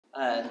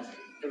And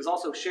it was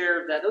also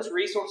shared that those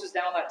resources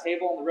down on that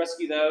table on the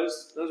Rescue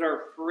Those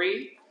are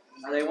free.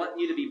 They want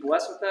you to be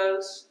blessed with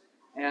those.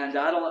 And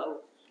I don't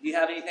know, do you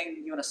have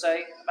anything you want to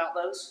say about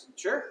those?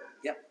 Sure.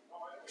 Yeah.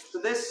 So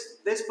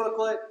this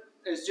booklet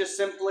is just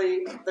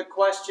simply the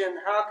question,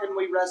 how can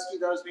we rescue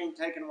those being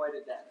taken away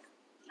to death?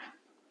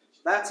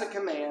 That's a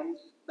command.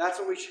 That's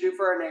what we should do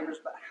for our neighbors,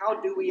 but how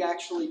do we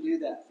actually do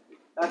that?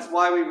 That's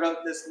why we wrote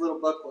this little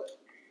booklet,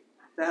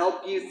 to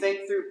help you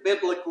think through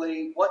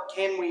biblically what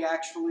can we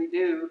actually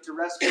do to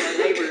rescue our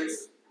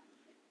neighbors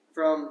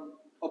from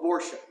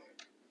abortion.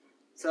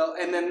 So,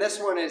 and then this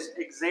one is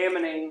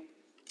examining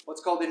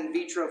what's called in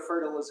vitro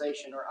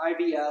fertilization, or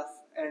IVF,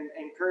 and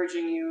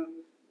encouraging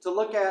you to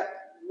look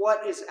at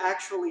what is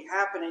actually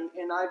happening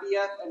in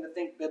IVF and to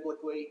think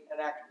biblically and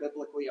act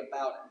biblically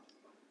about it.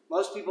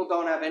 Most people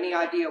don't have any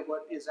idea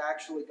what is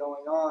actually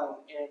going on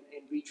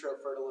in vitro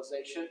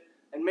fertilization,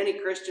 and many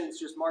Christians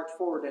just march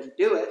forward and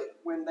do it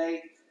when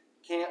they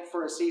can't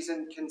for a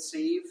season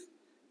conceive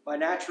by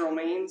natural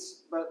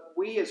means. But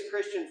we as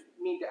Christians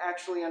need to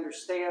actually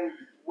understand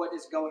what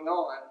is going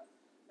on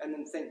and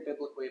then think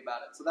biblically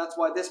about it. So that's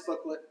why this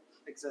booklet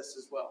exists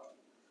as well.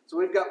 So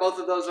we've got both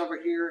of those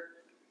over here,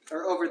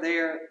 or over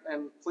there,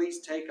 and please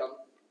take them.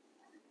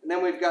 And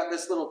then we've got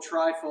this little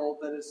trifold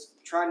that is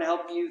trying to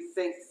help you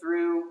think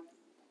through,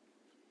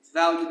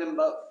 value them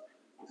both,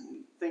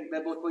 think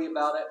biblically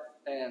about it.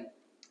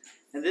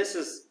 And this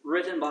is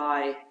written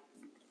by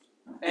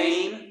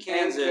AIM,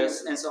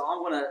 Kansas. And so I'm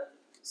going to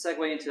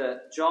segue into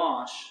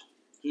Josh.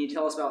 Can you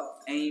tell us about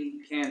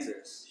AIM,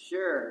 Kansas?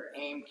 Sure.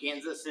 AIM,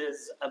 Kansas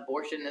is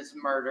Abortion is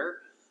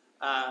Murder,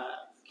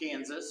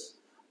 Kansas.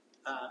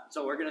 It's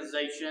an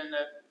organization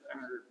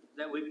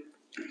that we've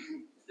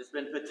just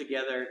been put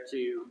together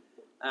to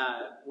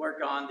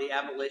work on the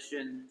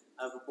abolition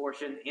of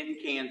abortion in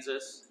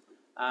Kansas.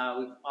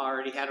 We've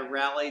already had a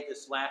rally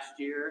this last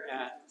year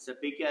at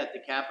Topeka at the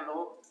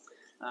Capitol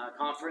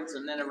conference,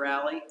 and then a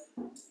rally,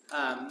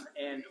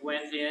 and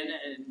went in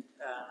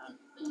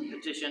and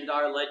petitioned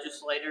our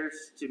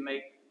legislators to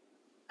make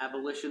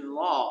abolition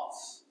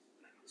laws.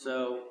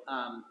 So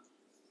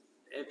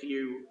if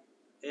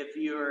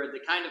you're the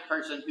kind of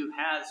person who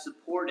has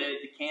supported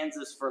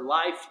Kansas for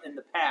Life in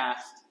the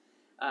past,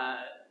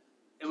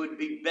 it would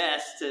be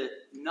best to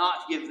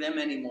not give them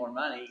any more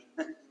money.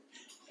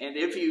 And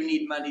if you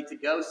need money to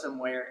go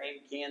somewhere,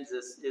 AIM,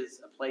 Kansas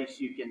is a place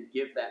you can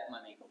give that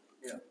money.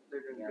 Yeah, they're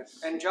doing good.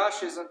 And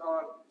Josh isn't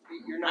on.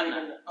 You're not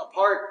even a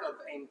part of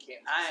AIM,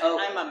 Kansas.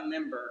 I'm a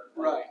member.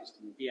 Right.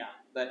 Yeah,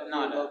 but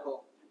not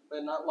local,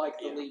 but not like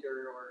the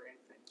leader or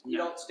anything. You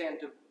don't stand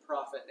to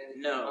profit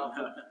anything. No.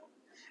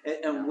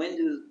 And when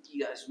do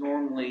you guys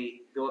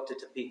normally go up to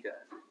Topeka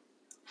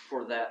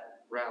for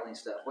that rally and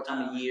stuff? What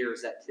time of year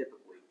is that typically?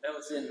 That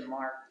was in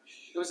March.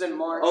 It was in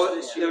March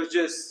this year. It was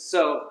just,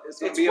 so it's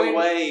going to be a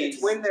ways.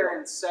 It's when they're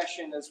in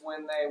session is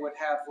when they would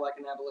have like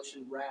an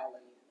abolition rally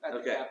at the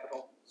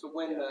Capitol. So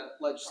when the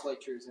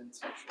legislature is in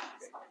session.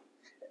 Okay.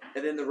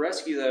 And then the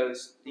Rescue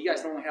Those, do you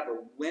guys normally have a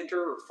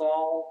winter or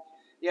fall?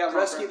 Yeah,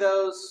 conference? Rescue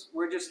Those,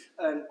 we're just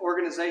an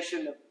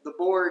organization. The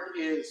board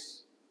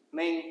is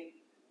mainly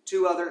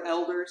 2 other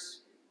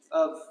elders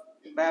of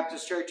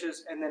Baptist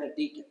churches and then a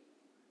deacon.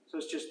 So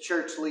it's just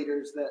church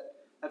leaders that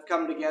have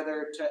come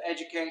together to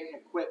educate and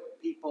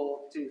equip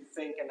people to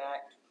think and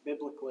act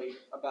biblically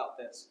about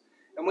this.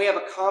 And we have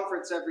a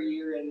conference every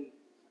year,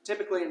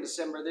 typically in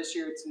December. This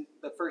year it's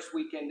the first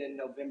weekend in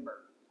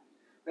November.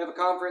 We have a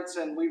conference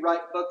and we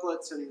write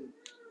booklets and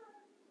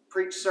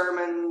preach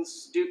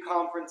sermons, do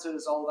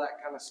conferences, all that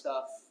kind of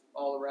stuff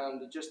all around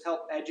to just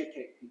help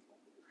educate people.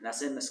 And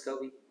that's in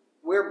Muskogee?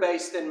 We're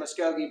based in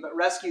Muskogee, but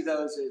Rescue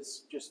Those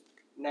is just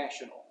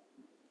national.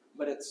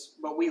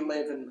 But we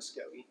live in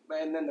Muskogee.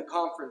 And then the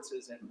conference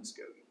is in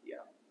Muskogee. Yeah.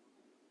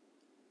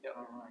 Yep.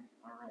 All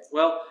right.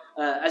 Well,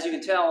 as you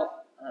can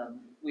tell,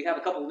 we have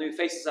a couple of new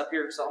faces up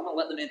here, so I'm going to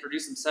let them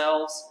introduce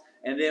themselves,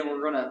 and then we're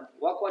going to,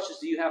 what questions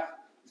do you have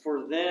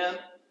for them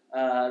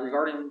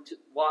regarding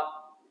what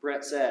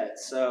Brett said?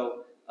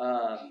 So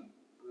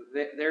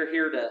they're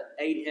here to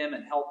aid him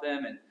and help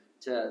him and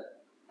to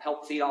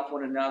help feed off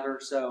one another.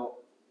 So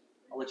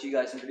I'll let you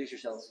guys introduce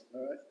yourselves.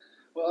 All right.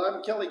 Well,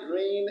 I'm Kelly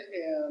Green,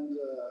 and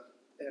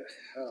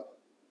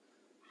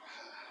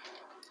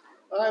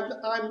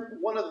I'm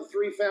one of the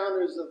 3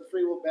 founders of the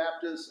Free Will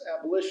Baptist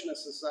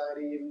Abolitionist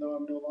Society, even though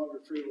I'm no longer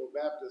Free Will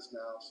Baptist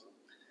now.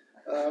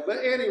 So,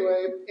 but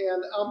anyway,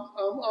 and I'm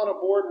on a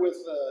board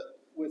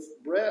with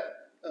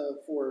Brett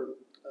for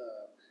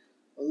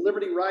a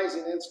Liberty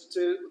Rising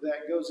Institute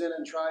that goes in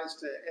and tries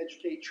to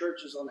educate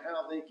churches on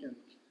how they can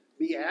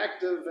be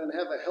active and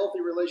have a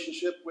healthy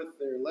relationship with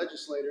their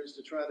legislators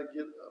to try to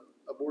get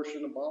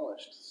abortion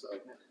abolished. So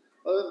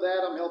other than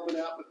that, I'm helping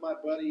out with my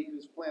buddy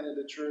who's planted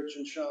a church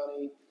in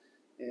Shawnee,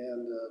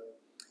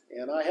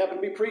 and I happen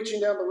to be preaching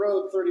down the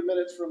road 30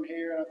 minutes from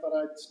here, and I thought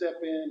I'd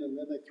step in, and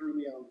then they threw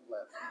me on the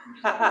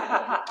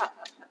platform.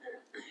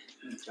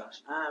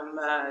 Josh. I'm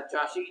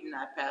Josh Eaton.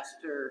 I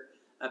pastor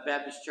a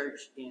Baptist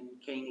church in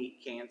Caney,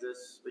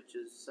 Kansas, which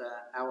is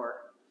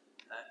hour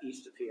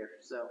east of here.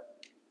 So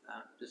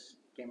just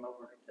came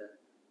over to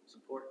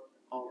support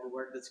all the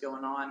work that's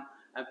going on.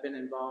 I've been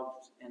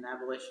involved in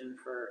abolition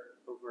for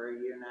over a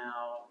year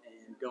now,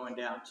 and going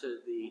down to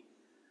the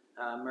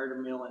murder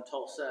mill in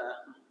Tulsa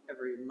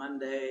every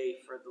Monday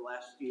for the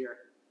last year.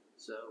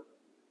 So,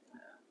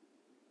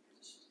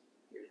 just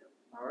here to help.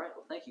 All right.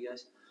 Well, thank you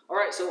guys. All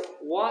right. So,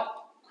 what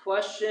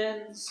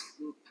questions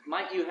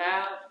might you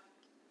have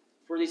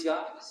for these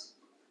guys?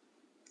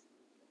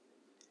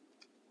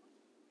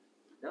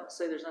 No,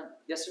 say there's none.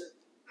 Yes, sir.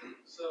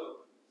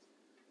 So,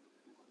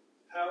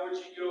 how would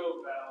you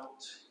go about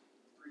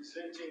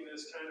presenting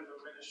this kind of a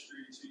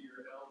ministry to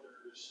your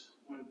elders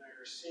when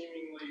they're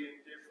seemingly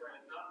indifferent,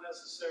 not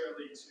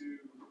necessarily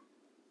to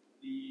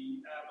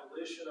the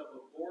abolition of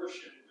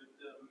abortion, but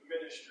the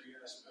ministry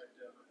aspect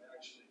of it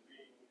actually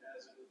being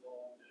as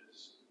involved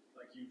as,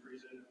 like you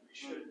presented, we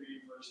should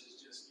be,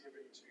 versus just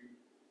giving to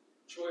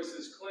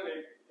Choices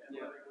Clinic and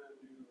letting them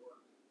do the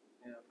work?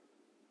 Yeah.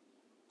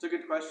 It's a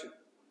good question.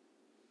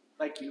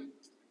 Thank you.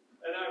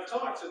 And I've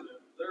talked to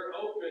them. They're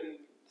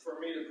open for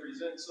me to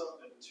present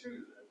something to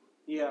them.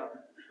 Yeah.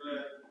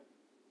 But,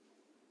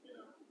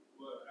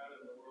 how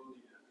in the world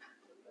do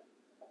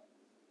you?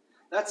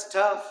 That's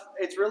tough.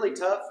 It's really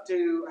tough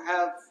to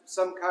have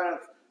some kind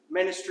of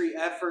ministry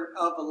effort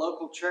of a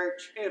local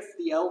church if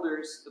the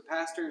elders, the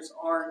pastors,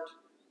 aren't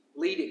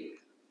leading.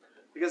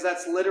 Because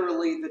that's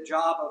literally the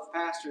job of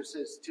pastors,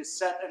 is to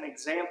set an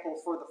example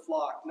for the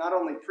flock. Not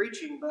only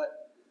preaching,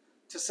 but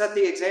to set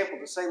the example,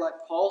 to say like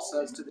Paul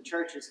says to the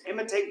churches,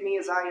 imitate me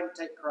as I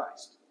imitate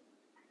Christ.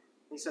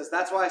 He says,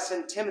 that's why I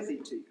send Timothy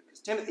to you,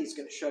 because Timothy's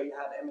going to show you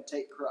how to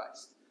imitate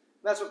Christ.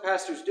 And that's what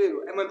pastors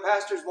do. And when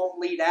pastors won't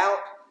lead out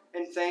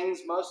in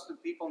things, most of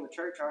the people in the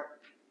church aren't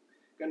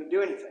going to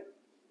do anything.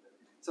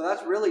 So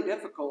that's really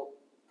difficult.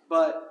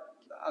 But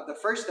the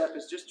first step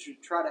is just to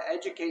try to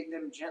educate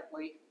them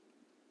gently,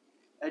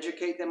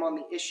 educate them on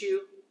the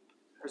issue,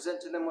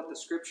 present to them what the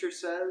Scripture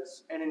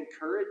says, and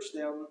encourage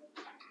them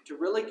to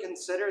really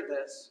consider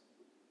this.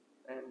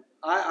 And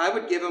I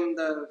would give them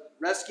the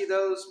Rescue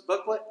Those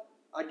booklet.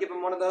 I'd give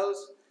them one of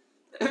those.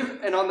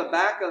 And on the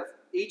back of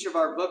each of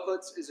our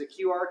booklets is a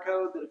QR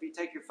code that if you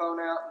take your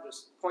phone out and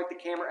just point the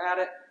camera at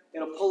it,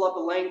 it'll pull up a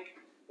link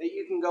that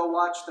you can go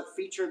watch the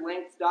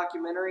feature-length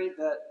documentary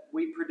that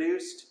we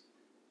produced.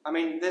 I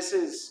mean, this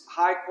is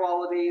high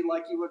quality,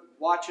 like you would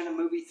watch in a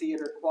movie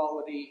theater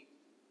quality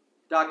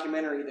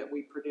documentary that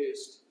we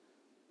produced.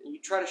 And you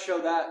try to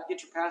show that,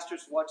 get your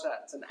pastors to watch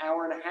that. It's an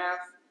hour and a half.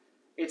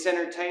 It's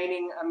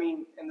entertaining, I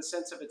mean, in the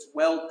sense of it's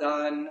well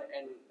done,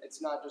 and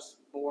it's not just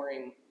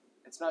boring.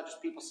 It's not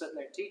just people sitting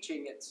there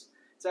teaching. It's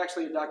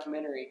actually a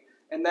documentary.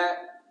 And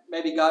that,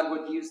 maybe God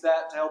would use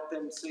that to help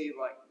them see,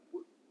 like,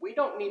 we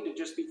don't need to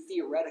just be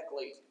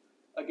theoretically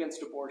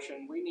against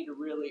abortion. We need to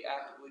really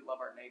actively love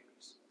our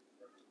neighbors.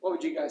 What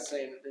would you guys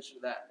say in addition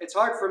to that? It's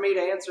hard for me to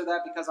answer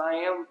that because I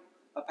am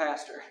a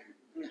pastor.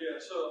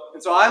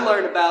 And so I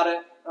learned about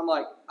it. I'm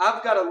like,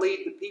 I've got to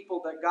lead the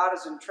people that God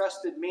has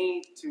entrusted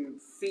me to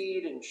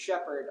feed and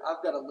shepherd.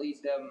 I've got to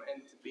lead them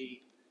and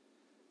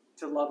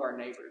to love our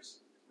neighbors.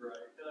 Right.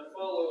 And a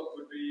follow-up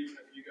would be, even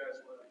if you guys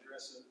want to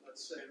address it,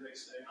 let's say they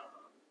say,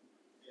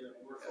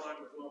 we're fine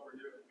with what we're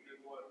doing.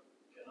 And what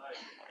can I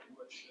do? And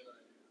what should I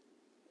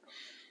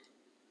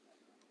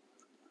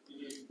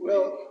do?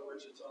 Well,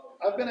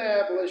 I've been an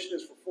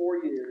abolitionist for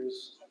 4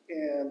 years,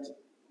 and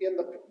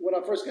when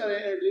I first got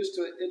introduced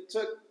to it, it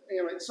took,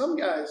 some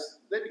guys,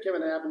 they became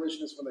an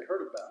abolitionist when they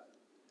heard about it.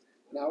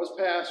 And I was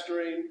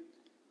pastoring,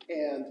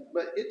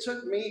 but it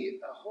took me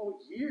a whole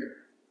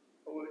year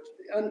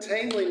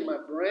untangling my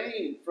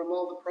brain from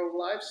all the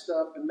pro-life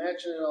stuff and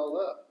matching it all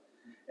up.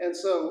 And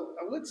so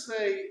I would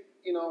say,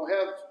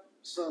 have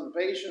some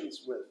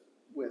patience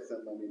with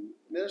them. I mean,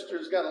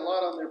 ministers got a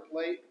lot on their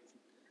plate,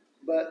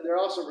 but they're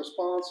also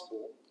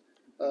responsible.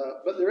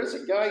 But there is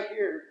a guy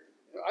here,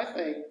 I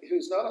think,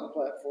 who's not on the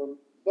platform,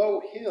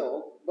 Bo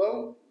Hill.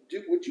 Bo,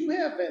 would you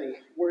have any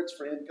words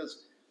for him?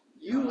 Because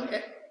you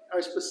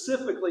are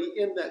specifically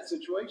in that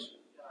situation.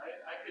 Yeah,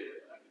 I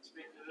could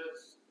speak to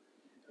this.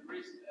 The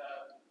reason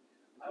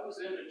I was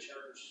in a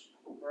church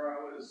where I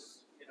was,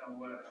 I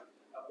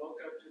woke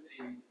up to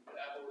the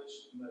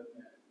abolition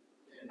movement,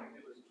 and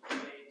it was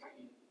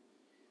 2018,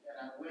 and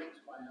I went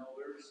to my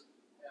elders,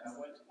 and I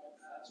went to my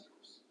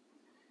pastors,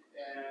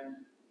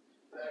 and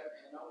back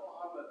in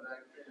Oklahoma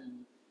back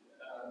then,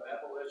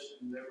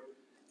 abolition, they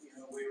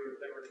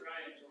were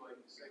trying to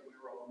say we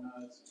were all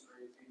nuts and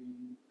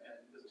crazy and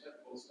the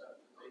typical stuff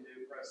that they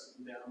do,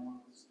 pressing down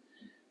on us.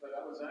 But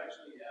I was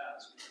actually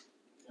asked,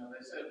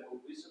 they said,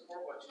 well, we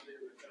support what you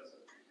do because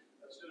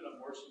I was doing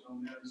abortion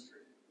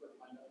ministry with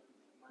my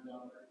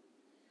daughter.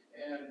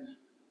 And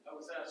I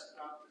was asked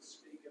not to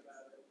speak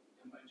about it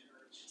in my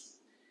church.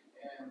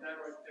 And that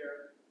right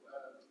there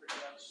pretty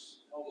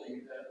much told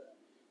me that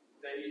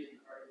they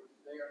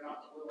are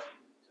not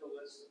willing to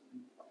listen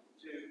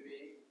to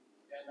me,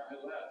 and I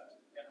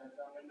left, and I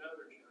found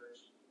another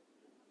church.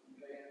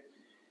 Okay,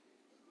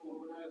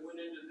 well, when I went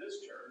into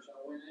this church,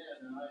 I went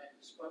in and I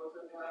spoke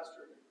to the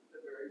pastor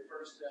the very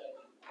first day,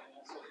 and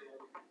I said,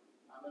 look,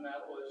 I'm an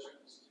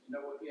abolitionist,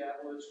 know what the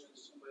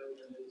abolitionist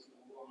movement is in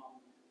Oklahoma.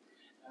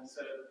 And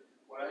so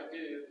what I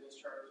do is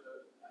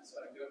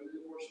I go to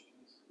the abortion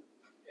clinics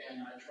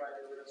and I try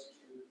to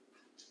rescue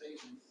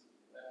babies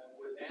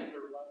and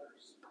their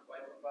mothers by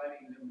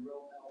providing them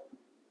real help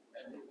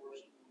at the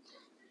abortion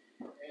clinics.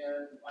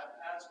 And my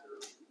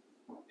pastor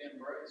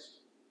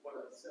embraced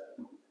what I said.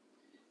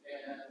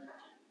 And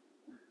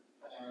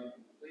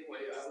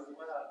anyway, I was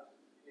allowed,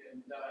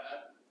 and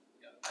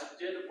I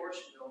did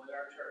abortion bill at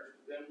our church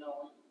with them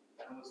knowing.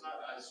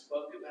 I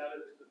spoke about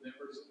it to the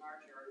members in our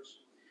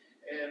church,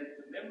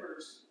 and the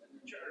members in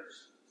the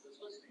church was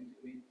listening to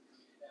me,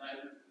 and I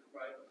would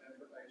provide them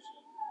information,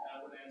 and I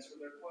would answer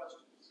their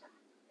questions.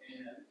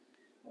 And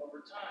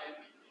over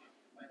time,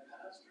 my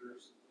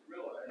pastors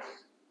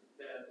realized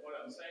that what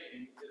I'm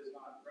saying is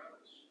not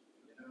rubbish,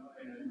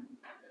 and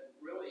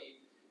really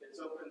it's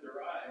opened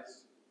their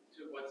eyes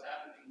to what's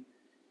happening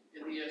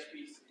in the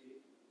SBC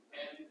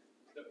and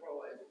the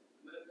pro-life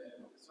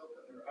movement. It's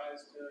opened their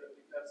eyes to it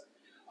because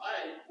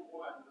I, for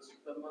one, was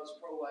the most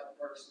pro-life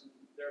person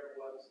there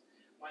was.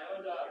 My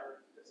own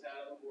daughter has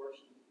had an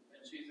abortion,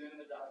 and she's in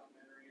the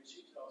documentary, and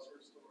she tells her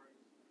story.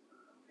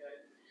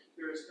 Okay,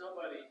 there is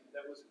nobody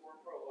that was more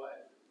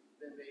pro-life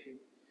than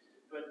me,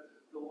 but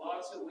the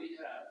laws that we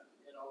have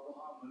in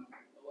Oklahoma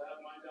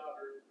allowed my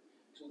daughter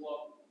to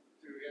walk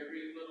through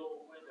every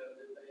little window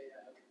that they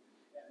have,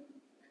 and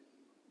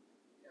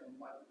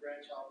my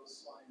grandchild was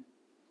slain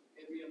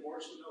in the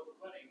abortion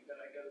clinic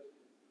that I go to.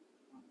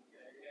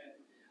 Okay, and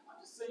I'm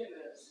just saying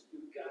this: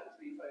 you've got to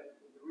be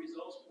faithful. The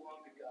results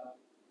belong to God,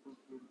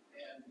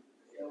 and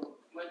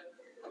let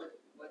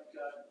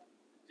God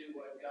do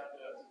what God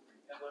does,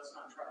 and let's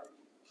not try to be.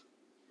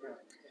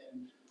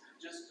 And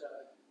just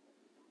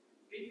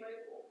be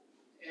faithful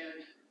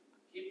and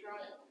keep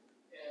trying.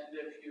 And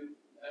if you,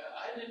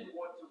 I didn't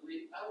want to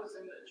leave. I was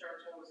in the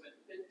church. I was in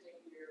 15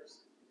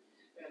 years,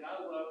 and I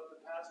loved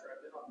the pastor.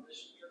 I've been on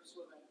mission trips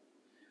with him,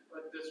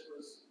 but this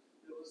was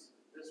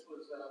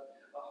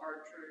a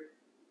hard truth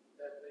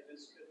that they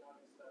just could not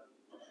accept.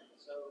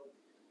 So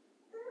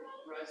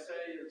what I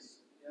say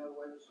is,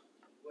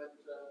 let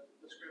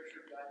the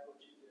scripture guide what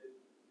you do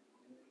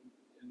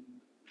and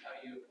how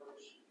you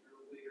approach your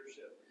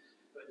leadership.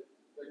 But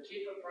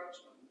keep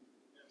approaching them.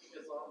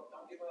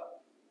 Don't give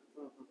up.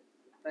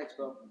 Thanks,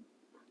 Bill.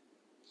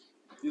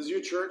 Is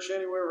your church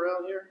anywhere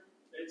around here?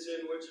 It's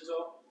in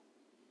Wichita.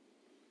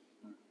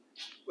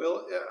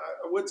 Well,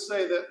 I would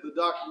say that the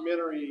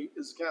documentary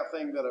is the kind of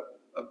thing that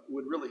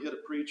would really hit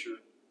a preacher.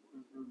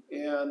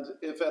 And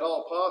if at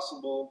all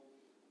possible,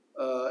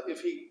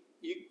 if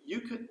you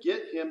could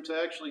get him to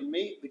actually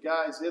meet the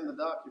guys in the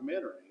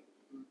documentary,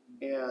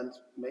 and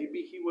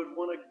maybe he would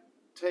want to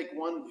take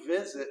one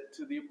visit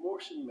to the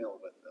abortion mill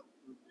with them.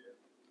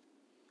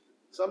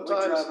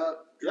 Sometimes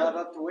We drive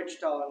up to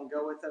Wichita and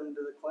go with them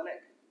to the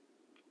clinic.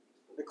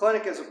 The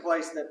clinic is a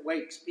place that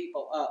wakes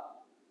people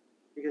up,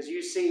 because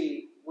you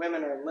see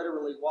women are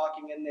literally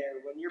walking in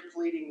there when you're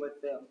pleading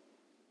with them.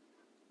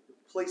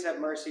 Please have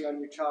mercy on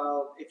your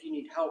child. If you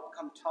need help,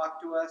 come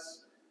talk to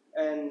us.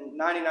 And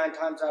 99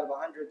 times out of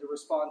 100, the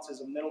response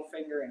is a middle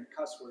finger and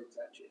cuss words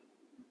at you.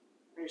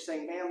 And you're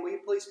saying, "Ma'am, will you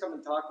please come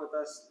and talk with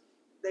us?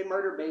 They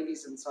murder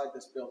babies inside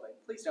this building.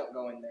 Please don't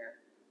go in there.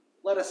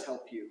 Let us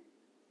help you.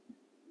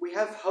 We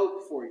have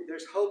hope for you.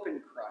 There's hope in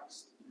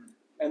Christ."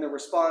 And the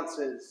response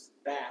is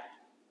that.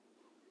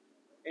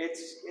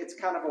 It's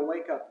kind of a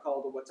wake-up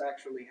call to what's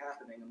actually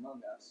happening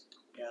among us.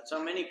 Yeah,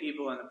 so many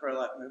people in the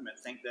pro-life movement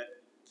think that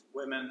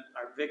women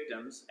are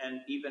victims,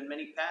 and even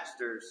many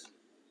pastors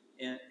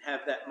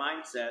have that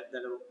mindset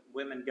that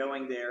women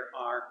going there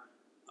are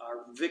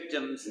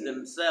victims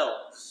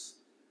themselves.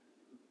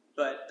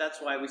 But that's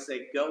why we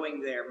say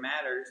going there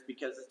matters,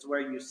 because it's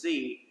where you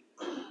see,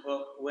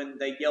 well, when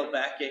they yell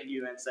back at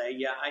you and say,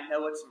 "Yeah, I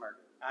know it's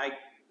murder.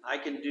 I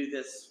can do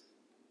this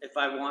if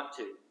I want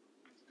to.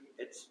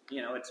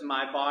 It's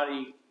my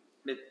body.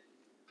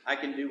 I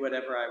can do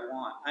whatever I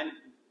want."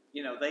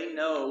 They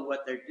know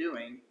what they're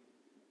doing.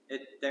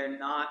 They're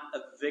not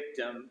a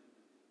victim.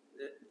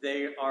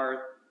 They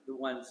are the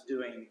ones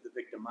doing the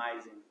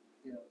victimizing.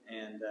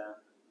 Yeah.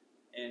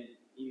 And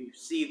you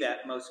see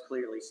that most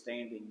clearly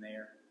standing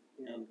there,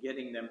 and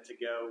getting them to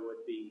go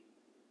would be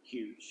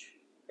huge.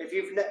 If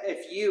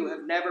you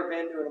have never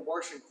been to an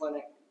abortion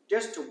clinic,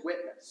 just to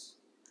witness,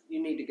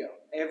 you need to go.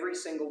 Every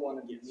single one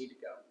of you need to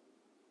go.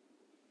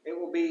 It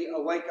will be a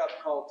wake-up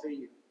call to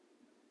you.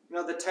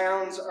 The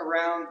towns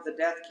around the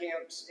death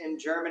camps in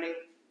Germany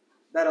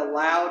that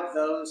allowed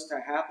those to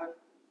happen,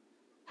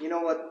 you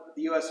know what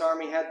the U.S.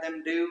 Army had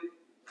them do?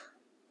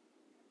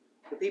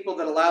 The people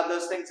that allowed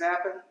those things to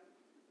happen,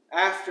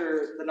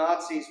 after the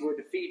Nazis were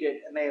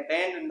defeated and they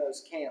abandoned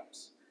those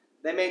camps,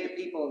 they made the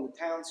people in the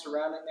towns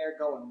surrounding there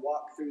go and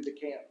walk through the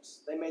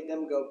camps. They made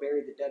them go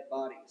bury the dead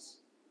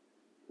bodies.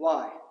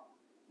 Why?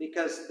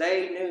 Because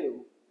they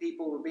knew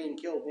people were being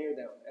killed near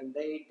them, and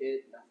they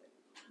did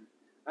nothing.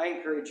 I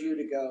encourage you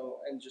to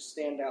go and just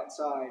stand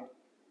outside,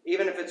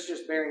 even if it's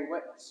just bearing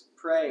witness.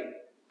 Pray.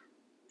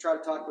 Try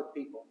to talk with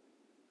people.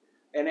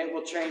 And it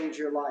will change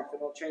your life.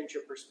 It will change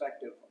your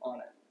perspective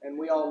on it. And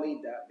we all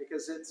need that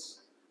because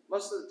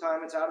most of the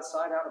time it's out of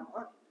sight, out of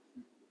mind.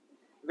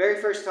 The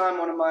very first time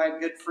one of my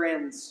good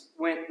friends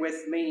went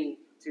with me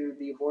to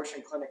the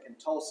abortion clinic in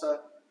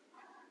Tulsa,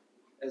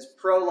 as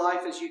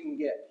pro-life as you can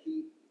get,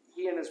 he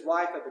and his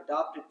wife have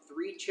adopted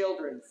 3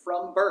 children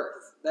from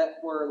birth that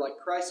were like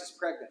crisis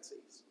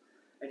pregnancies.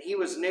 And he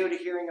was new to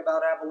hearing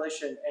about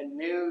abolition and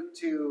new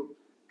to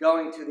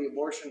going to the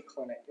abortion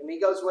clinic. And he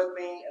goes with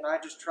me, and I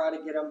just try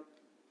to get him.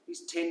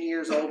 He's 10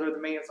 years older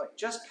than me. It's like,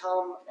 just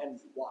come and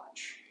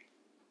watch.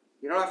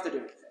 You don't have to do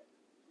anything.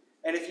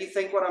 And if you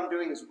think what I'm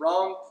doing is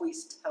wrong,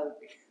 please tell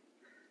me.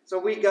 So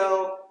we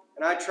go,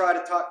 and I try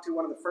to talk to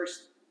one of the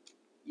first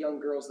young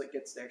girls that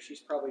gets there. She's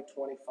probably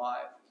 25.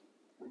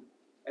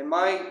 And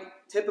my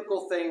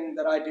typical thing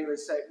that I do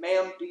is say,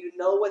 ma'am, do you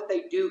know what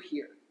they do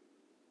here?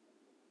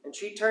 And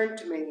she turned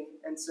to me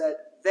and said,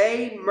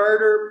 they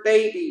murder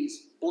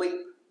babies,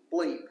 bleep,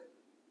 bleep.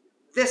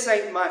 This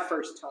ain't my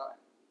first time.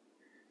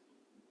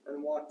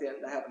 And walked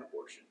in to have an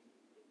abortion.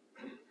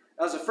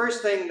 That was the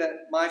first thing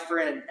that my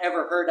friend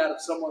ever heard out of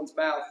someone's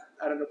mouth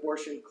at an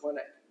abortion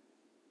clinic.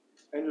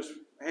 And just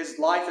his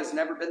life has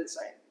never been the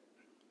same.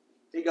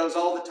 He goes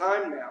all the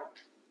time now.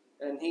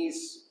 And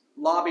he's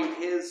lobbied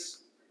his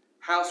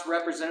House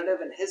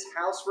representative, and his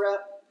House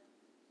rep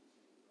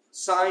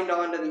signed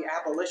on to the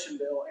abolition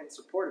bill in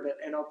support of it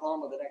in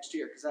Oklahoma the next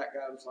year, because that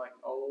guy was like,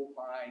 oh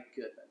my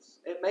goodness.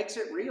 It makes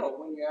it real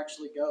when you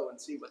actually go and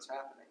see what's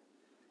happening.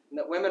 And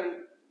that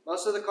women,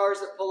 most of the cars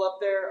that pull up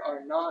there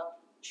are not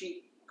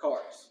cheap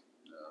cars.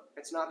 No.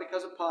 It's not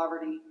because of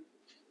poverty.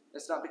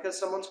 It's not because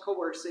someone's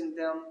coercing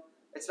them.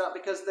 It's not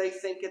because they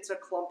think it's a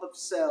clump of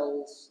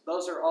cells.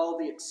 Those are all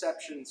the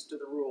exceptions to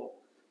the rule.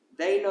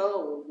 They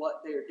know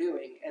what they're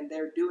doing, and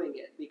they're doing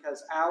it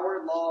because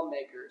our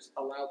lawmakers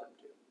allow them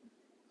to.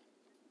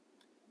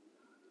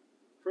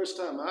 First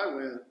time I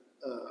went,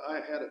 I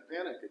had a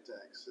panic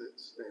attack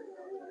standing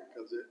out there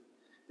because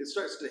it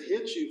starts to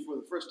hit you for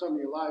the first time in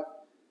your life.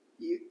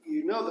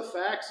 You know the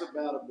facts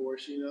about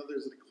abortion. You know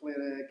there's a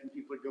clinic and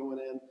people are going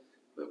in.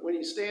 But when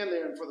you stand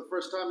there and for the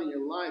first time in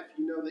your life,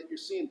 you know that you're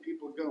seeing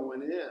people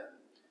going in.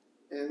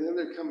 And then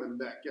they're coming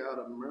back out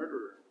a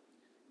murderer.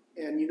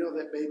 And you know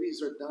that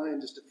babies are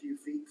dying just a few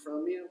feet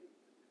from you.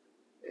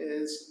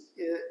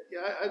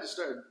 I just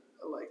started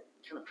like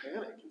kind of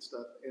panic and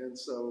stuff.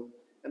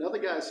 And other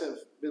guys have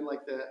been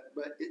like that,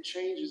 but it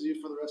changes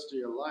you for the rest of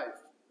your life.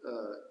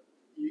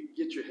 You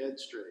get your head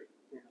straight.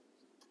 Yeah.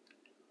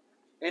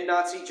 In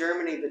Nazi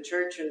Germany, the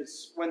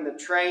churches, when the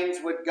trains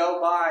would go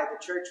by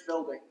the church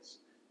buildings,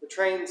 the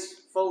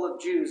trains full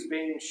of Jews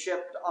being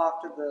shipped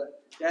off to the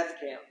death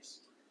camps,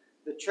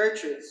 the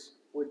churches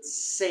would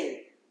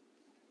sing.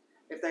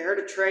 If they heard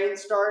a train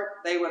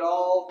start, they would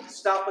all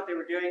stop what they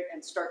were doing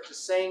and start to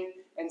sing,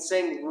 and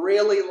sing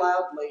really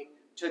loudly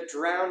to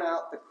drown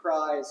out the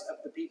cries of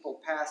the people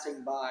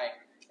passing by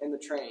in the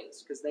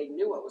trains, because they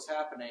knew what was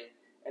happening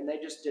and they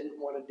just didn't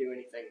want to do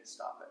anything to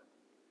stop it.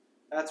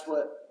 That's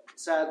what,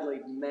 sadly,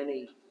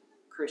 many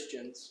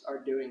Christians are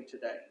doing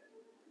today.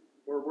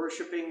 We're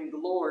worshiping the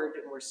Lord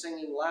and we're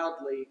singing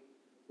loudly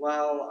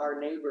while our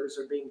neighbors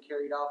are being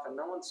carried off, and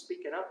no one's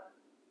speaking up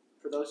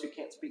for those who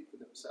can't speak for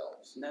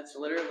themselves. And that's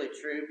literally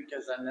true,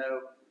 because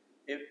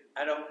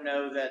I don't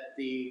know that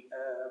the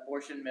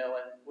abortion mill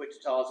in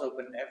Wichita is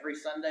open every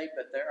Sunday,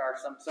 but there are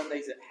some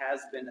Sundays it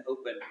has been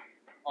open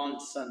on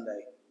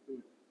Sunday.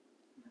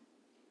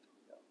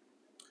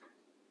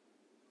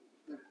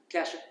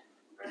 Kasha?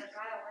 Brother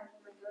Kyle, when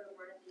can we go to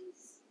one of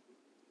these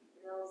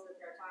mills that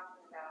they're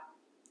talking about,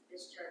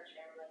 this church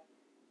family?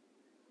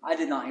 I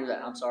did not hear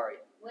that. I'm sorry.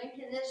 When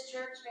can this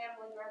church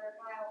family, Brother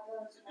Kyle,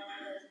 go to one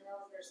of those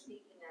mills they're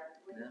speaking of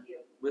with you?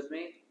 With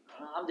me?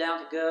 I'm down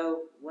to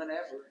go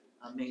whenever.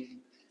 I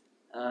mean,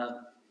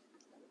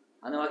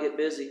 I know I get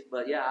busy,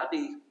 but yeah, I'd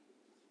be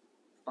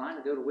fine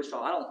to go to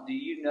Wichita. Do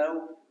you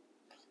know,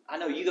 I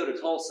know you go to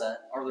Tulsa.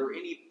 Are there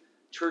any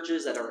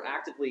churches that are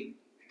actively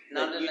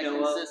Not on a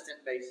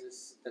consistent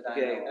basis that I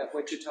know of. At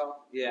Wichita?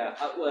 Yeah,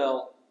 At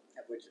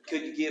Wichita.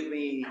 could you give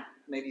me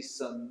maybe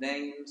some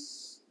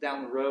names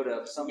down the road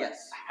of some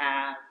Yes. that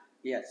have?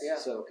 Yes. Yeah.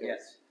 So, okay.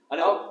 Yes. I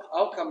know.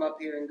 I'll come up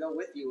here and go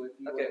with you if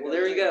you Okay, want well, to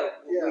there you go.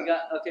 Yeah. We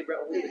got, okay, Brett,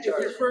 we'll leave the If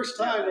charge. you're first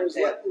timers,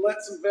 Yeah.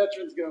 let some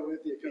veterans go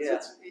with you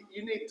because Yeah.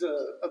 you need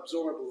to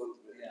absorb a little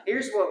bit. Yeah.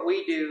 Here's what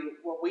we do,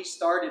 what we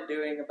started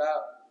doing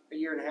about a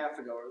year and a half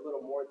ago, or a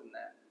little more than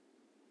that.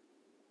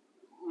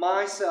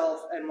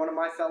 Myself and one of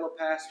my fellow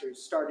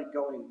pastors started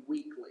going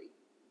weekly.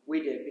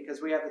 We did,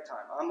 because we have the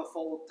time. I'm a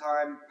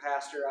full-time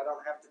pastor. I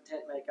don't have to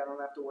tent make. I don't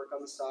have to work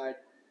on the side.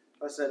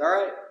 I said, all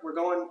right,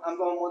 I'm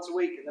going once a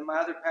week. And then my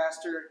other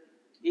pastor,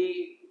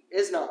 he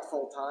is not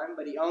full-time,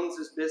 but he owns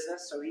his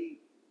business, so he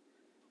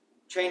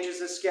changes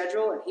his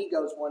schedule, and he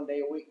goes one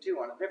day a week too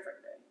on a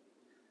different day.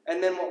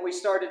 And then what we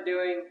started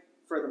doing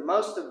for the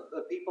most of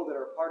the people that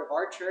are part of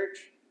our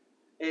church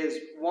is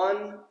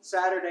one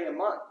Saturday a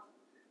month,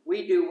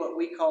 we do what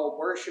we call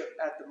worship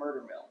at the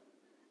murder mill.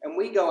 And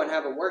we go and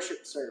have a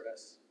worship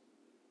service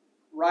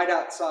right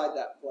outside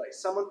that place.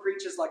 Someone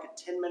preaches like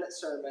a 10-minute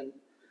sermon.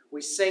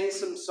 We sing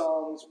some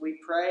songs. We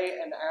pray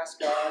and ask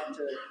God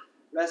to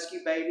rescue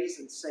babies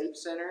and save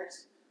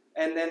sinners.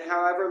 And then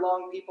however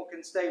long people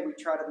can stay, we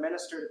try to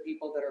minister to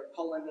people that are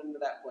pulling into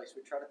that place.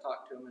 We try to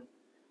talk to them and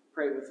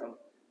pray with them.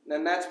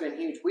 And that's been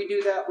huge. We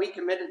do that. We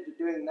committed to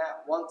doing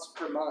that once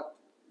per month.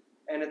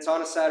 And it's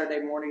on a Saturday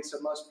morning, so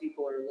most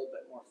people are a little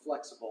bit more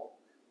flexible.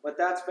 But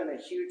that's been a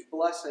huge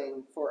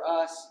blessing for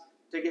us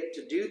to get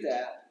to do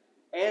that.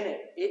 And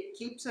it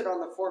keeps it on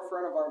the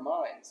forefront of our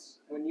minds.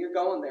 When you're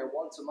going there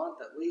once a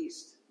month at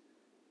least,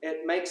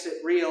 it makes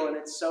it real, and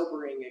it's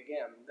sobering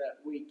again that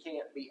we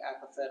can't be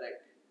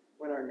apathetic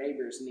when our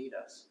neighbors need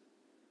us.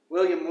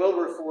 William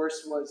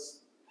Wilberforce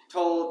was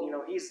told,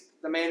 he's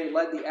the man who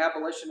led the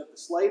abolition of the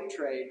slave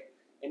trade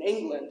in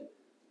England,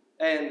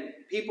 and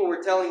people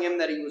were telling him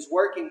that he was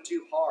working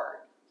too hard.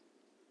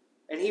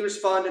 And he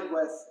responded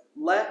with,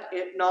 "Let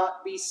it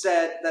not be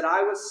said that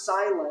I was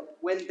silent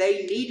when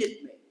they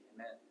needed me."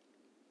 Amen.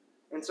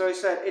 And so he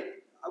said,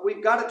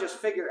 we've got to just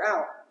figure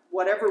out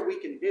whatever we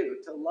can do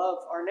to love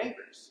our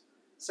neighbors.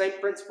 Same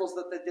principles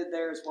that they did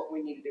there is what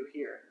we need to do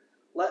here.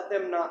 Let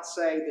them not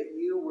say that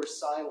you were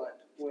silent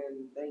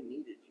when they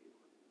needed you.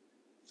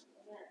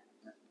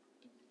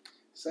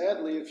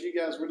 Sadly, if you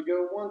guys would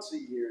go once a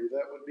year,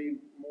 that would be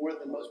more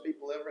than most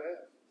people ever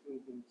have.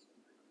 Mm-hmm.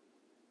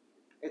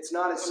 It's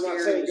not as I'm not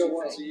scary saying as go you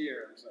once think. a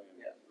year. I'm saying.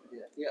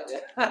 Yeah.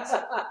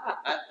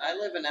 I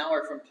live an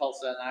hour from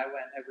Tulsa, and I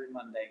went every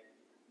Monday.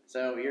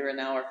 So you're an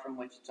hour from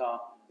Wichita.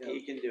 Yeah.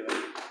 You can do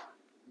it.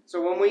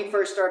 So when we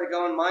first started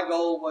going, my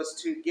goal was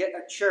to get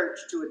a church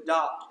to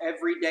adopt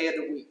every day of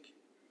the week.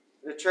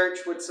 The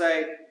church would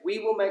say, we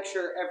will make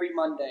sure every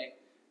Monday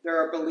there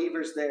are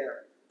believers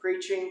there,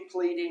 preaching,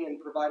 pleading,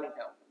 and providing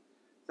help.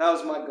 That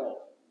was my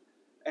goal.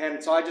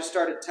 And so I just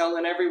started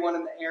telling everyone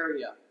in the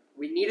area,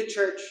 we need a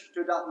church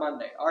to adopt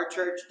Monday. Our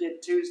church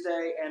did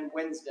Tuesday and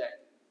Wednesday.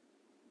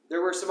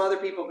 There were some other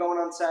people going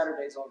on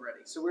Saturdays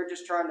already, so we're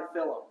just trying to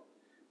fill them.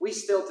 We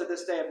still to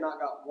this day have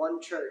not got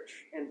one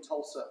church in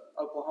Tulsa,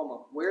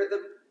 Oklahoma, where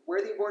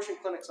the abortion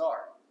clinics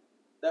are,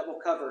 that will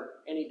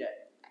cover any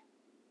day.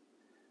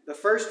 The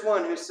first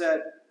one who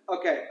said,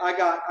 okay,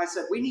 I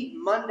said, we need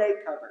Monday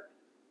covered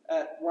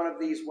at one of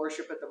these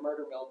worship at the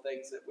murder mill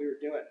things that we were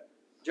doing.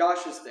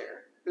 Josh is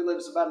there, who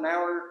lives about an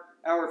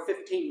hour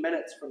 15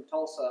 minutes from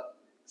Tulsa,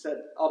 said,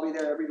 I'll be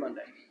there every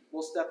Monday.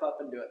 We'll step up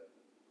and do it.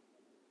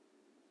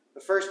 The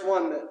first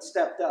one that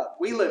stepped up,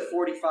 we live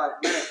 45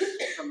 minutes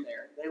from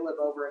there. They live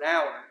over an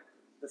hour.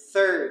 The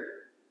third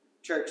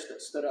church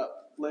that stood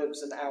up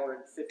lives an hour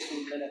and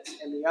 15 minutes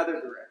in the other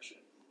direction.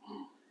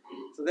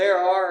 So there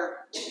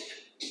are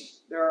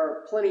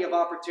plenty of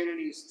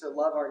opportunities to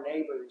love our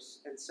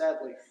neighbors, and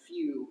sadly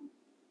few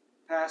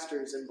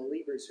pastors and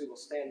believers who will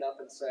stand up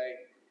and say,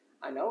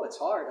 I know it's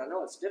hard, I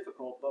know it's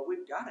difficult, but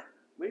we've got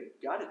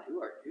to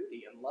do our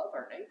duty and love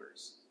our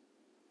neighbors.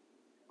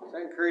 So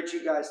I encourage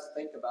you guys to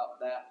think about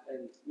that,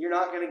 and you're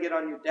not going to get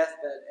on your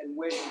deathbed and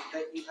wish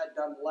that you had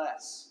done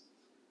less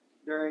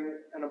during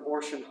an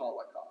abortion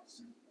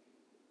holocaust.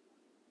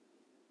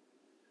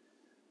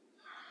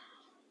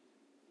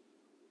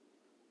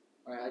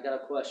 All right, I got a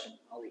question.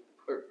 Go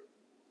ahead.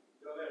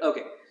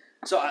 Okay,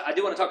 so I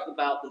do want to talk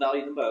about the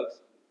value of them both.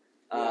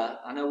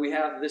 I know we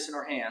have this in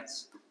our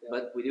hands,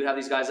 but we do have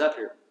these guys up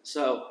here.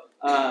 So,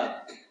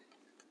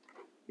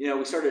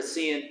 we started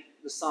seeing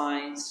the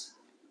signs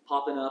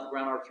popping up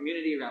around our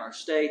community, around our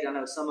state. I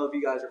know some of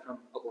you guys are from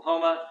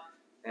Oklahoma,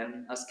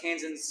 and us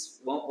Kansans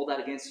won't hold that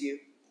against you.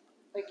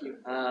 Thank you.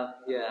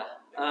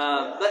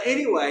 But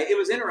anyway, it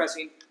was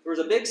interesting. There was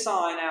a big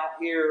sign out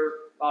here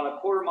about a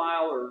quarter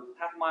mile or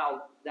half a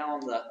mile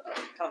down the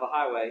kind of a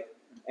highway,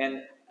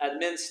 and at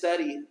men's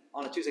study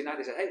on a Tuesday night,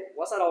 they said, "Hey,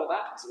 what's that all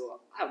about?" I said,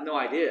 "Well, I have no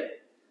idea."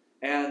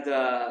 And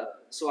I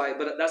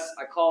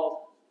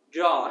called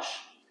Josh,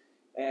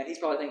 and he's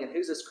probably thinking,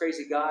 "Who's this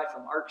crazy guy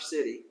from Ark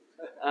City?"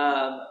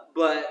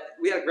 But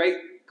we had a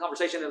great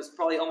conversation. It was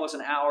probably almost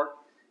an hour,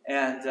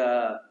 and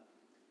I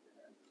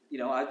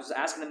was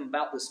asking him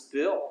about this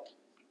bill,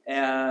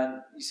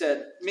 and he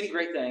said many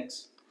great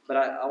things, but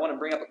I want to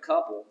bring up a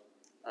couple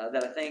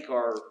that I think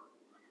are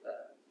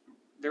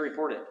very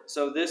important.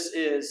 So this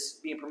is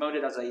being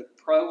promoted as a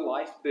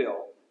pro-life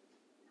bill,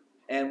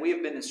 and we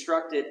have been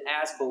instructed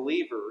as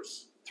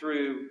believers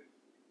through,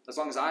 as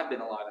long as I've been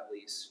alive at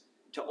least,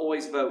 to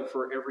always vote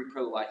for every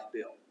pro-life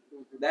bill.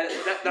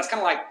 That's kind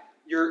of like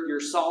your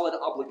solid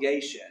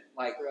obligation.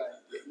 Like,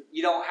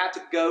 you don't have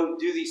to go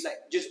do these things.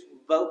 Just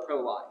vote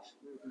pro-life.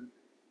 Mm-hmm.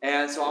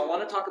 And so I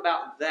want to talk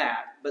about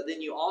that, but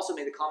then you also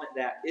made the comment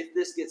that if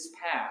this gets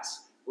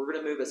passed, we're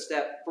going to move a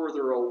step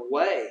further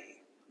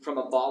away from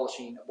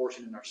abolishing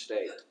abortion in our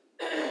state.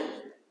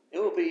 It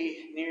will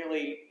be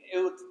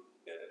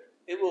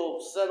it will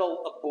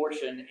settle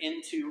abortion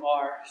into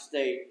our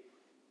state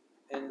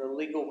and the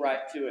legal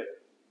right to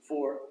it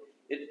for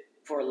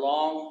a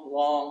long,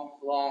 long,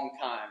 long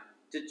time.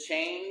 To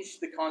change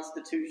the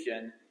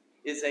Constitution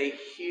is a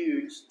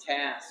huge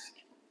task.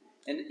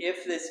 And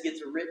if this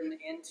gets written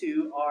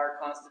into our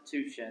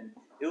Constitution,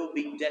 it will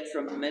be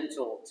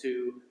detrimental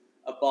to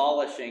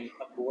abolishing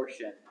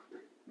abortion.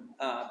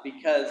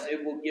 because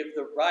it will give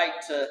the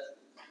right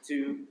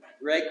to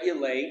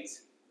regulate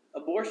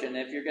abortion.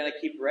 If you're going to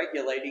keep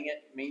regulating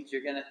it, it means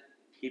you're going to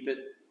keep it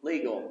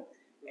legal.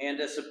 And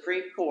a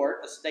Supreme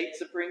Court, a state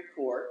Supreme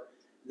Court,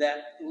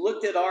 that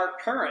looked at our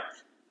current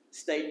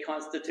state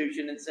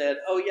constitution and said,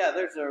 oh yeah,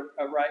 there's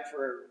a right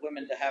for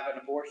women to have an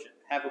abortion,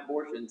 have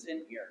abortions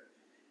in here.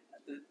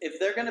 If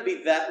they're going to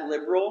be that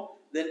liberal,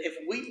 then if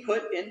we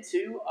put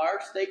into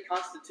our state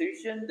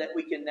constitution that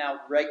we can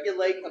now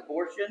regulate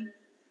abortion,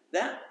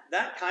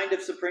 that kind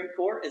of Supreme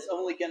Court is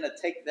only going to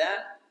take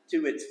that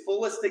to its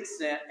fullest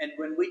extent. And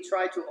when we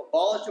try to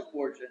abolish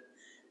abortion,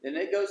 then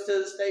it goes to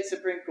the state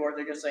Supreme Court.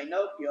 They're going to say,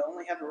 nope, you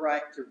only have a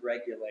right to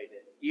regulate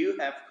it. You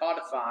have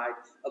codified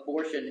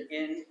abortion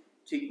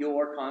into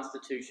your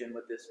constitution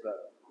with this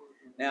vote.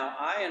 Now,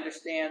 I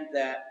understand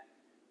that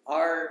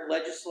our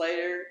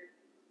legislator,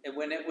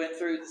 when it went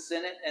through the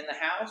Senate and the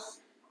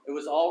House, it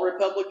was all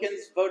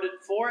Republicans voted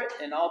for it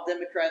and all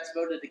Democrats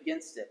voted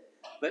against it.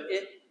 But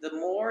the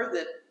more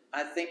that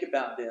I think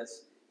about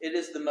this, it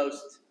is the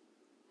most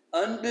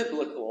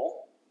unbiblical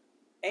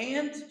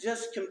and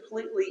just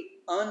completely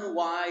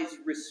unwise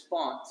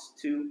response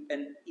to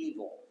an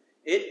evil.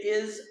 It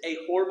is a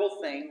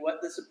horrible thing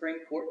what the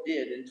Supreme Court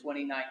did in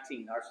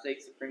 2019, our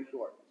state Supreme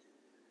Court,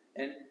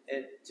 and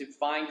to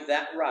find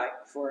that right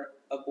for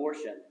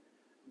abortion.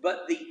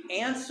 But the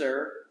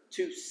answer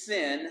to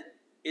sin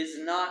is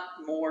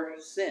not more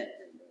sin.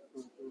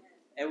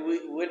 And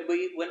when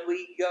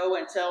we go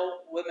and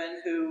tell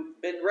women who've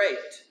been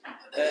raped,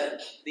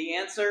 the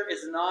answer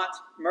is not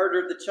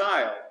murder the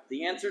child.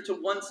 The answer to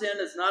one sin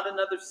is not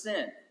another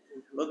sin.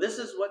 Well, this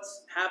is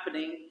what's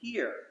happening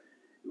here.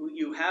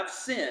 You have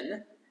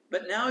sin,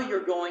 but now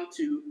you're going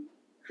to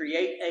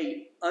create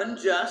an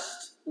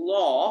unjust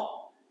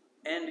law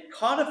and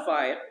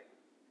codify it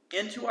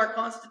into our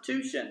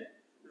Constitution.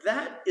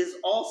 That is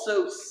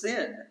also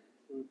sin.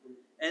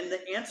 And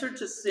the answer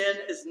to sin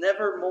is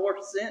never more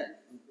sin.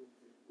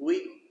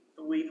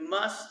 We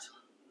must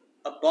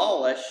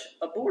abolish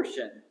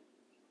abortion.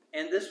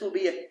 And this will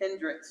be a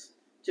hindrance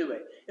to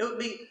it. It would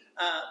be,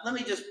 let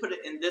me just put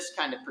it in this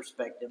kind of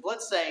perspective.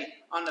 Let's say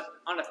on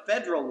a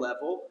federal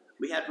level,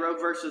 we had Roe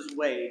versus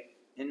Wade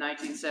in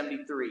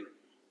 1973.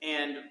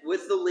 And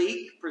with the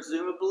leak,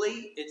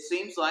 presumably, it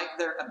seems like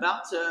they're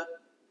about to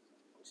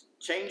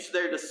change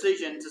their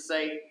decision to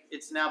say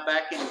it's now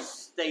back in the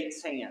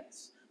state's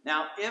hands.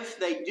 Now, if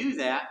they do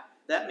that,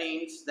 that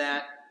means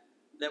that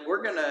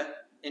we're going to,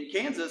 in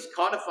Kansas,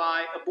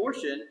 codify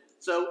abortion.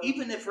 So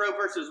even if Roe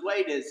versus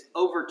Wade is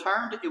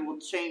overturned, it will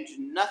change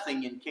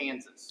nothing in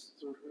Kansas.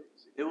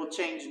 It will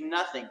change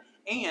nothing.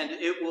 And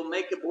it will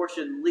make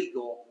abortion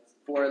legal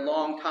for a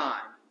long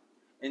time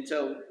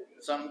until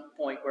some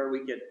point where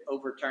we could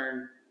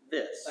overturn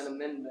this. An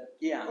amendment.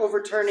 Yeah.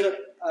 Overturning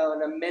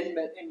an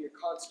amendment in your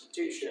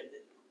Constitution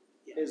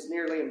is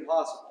nearly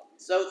impossible.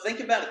 So think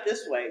about it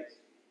this way.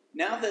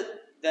 Now that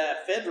the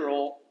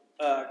federal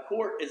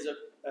court is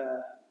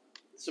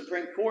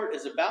Supreme Court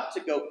is about to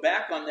go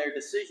back on their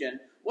decision,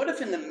 what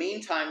if in the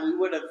meantime we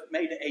would have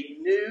made a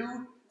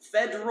new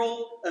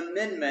federal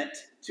amendment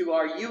to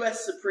our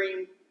U.S.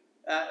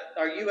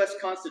 our U.S.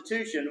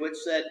 Constitution, which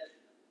said,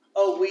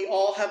 oh, we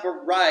all have a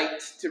right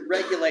to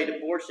regulate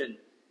abortion.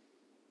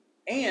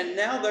 And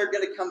now they're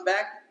going to come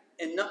back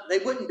and they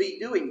wouldn't be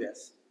doing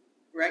this.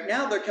 Right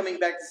now they're coming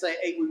back to say,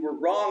 hey, we were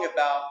wrong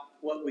about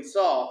what we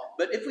saw.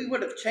 But if we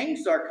would have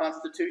changed our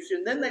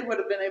Constitution, then they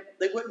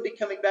wouldn't be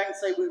coming back and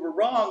say we were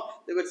wrong.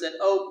 They would have said,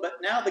 oh, but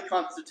now the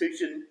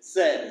Constitution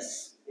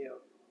says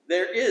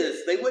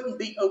they wouldn't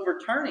be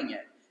overturning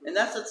it. And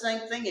that's the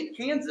same thing in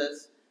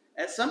Kansas.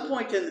 At some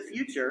point in the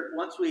future,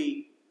 once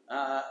we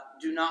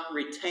do not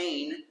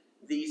retain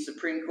the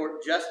Supreme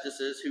Court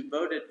justices who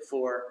voted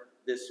for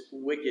this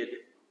wicked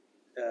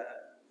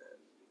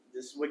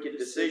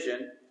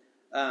decision,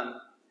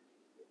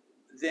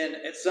 then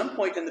at some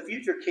point in the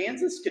future,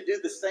 Kansas could do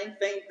the same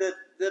thing that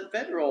the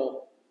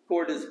federal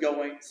court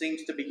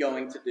seems to be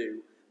going to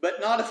do. But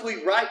not if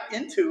we write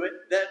into it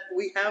that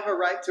we have a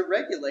right to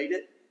regulate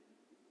it.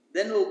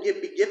 Then we'll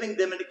be giving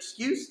them an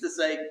excuse to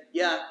say,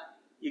 yeah,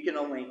 you can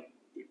only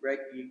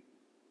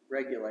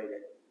regulate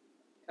it.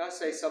 Can I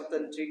say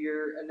something to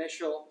your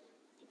initial?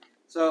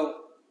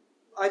 So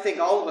I think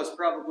all of us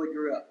probably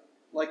grew up,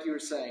 like you were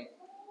saying,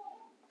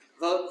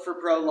 vote for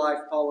pro-life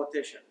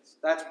politicians.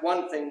 That's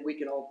one thing we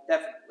can all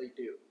definitely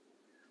do.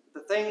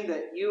 The thing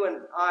that you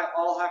and I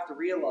all have to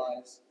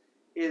realize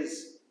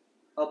is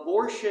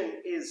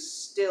abortion is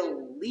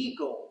still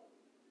legal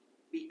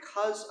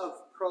because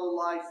of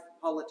pro-life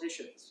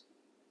politicians.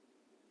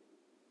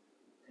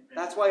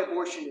 That's why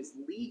abortion is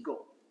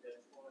legal.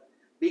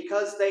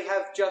 Because they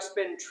have just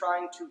been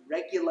trying to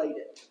regulate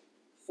it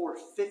for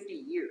 50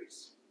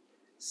 years.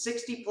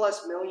 60+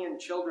 million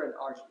children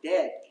are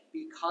dead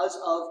because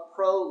of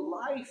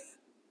pro-life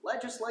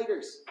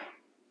legislators.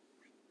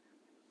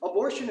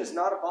 Abortion is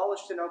not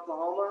abolished in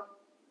Oklahoma.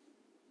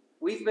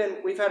 We've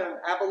had an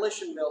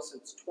abolition bill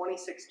since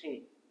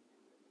 2016,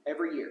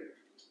 every year.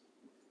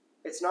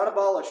 It's not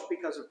abolished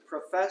because of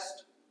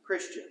professed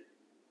Christian,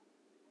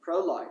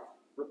 pro-life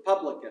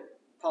Republican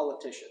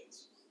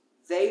politicians.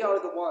 They are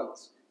the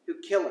ones who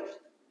kill it,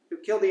 who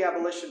kill the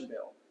abolition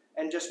bill,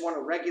 and just want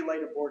to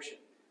regulate abortion.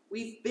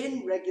 We've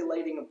been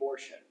regulating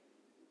abortion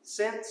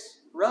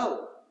since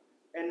Roe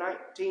in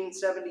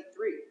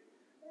 1973.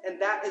 And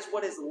that is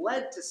what has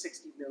led to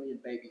 60 million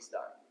babies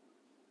dying.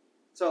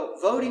 So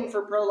voting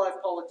for pro-life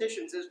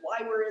politicians is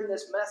why we're in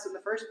this mess in the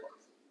first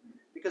place.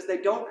 Because they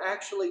don't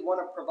actually want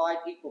to provide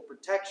equal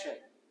protection.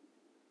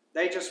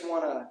 They just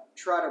want to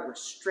try to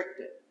restrict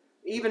it.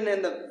 Even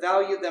in the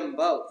Value Them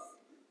Both,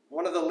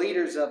 one of the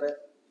leaders of it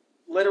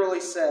literally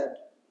said,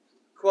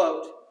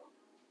 quote,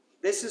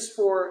 "This is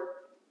for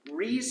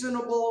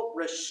reasonable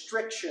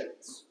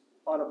restrictions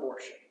on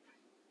abortion."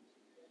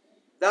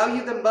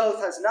 Value Them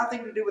Both has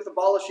nothing to do with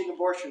abolishing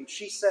abortion,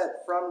 she said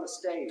from the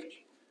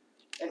stage.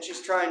 And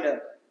she's trying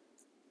to,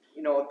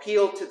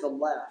 appeal to the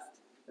left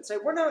and say,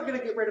 we're not going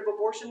to get rid of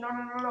abortion.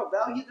 No.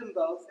 Value Them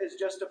Both is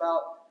just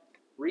about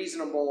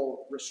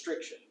reasonable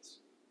restrictions.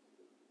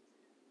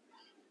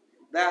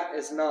 That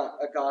is not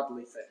a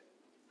godly thing.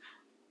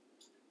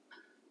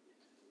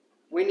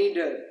 We need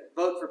to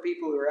vote for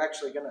people who are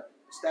actually going to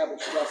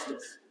establish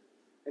justice.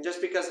 And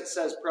just because it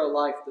says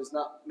pro-life does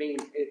not mean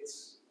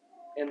it's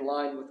in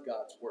line with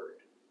God's word.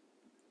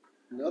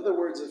 In other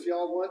words, if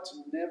y'all want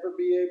to never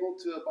be able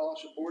to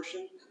abolish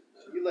abortion,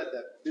 you let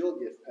that bill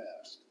get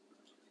passed.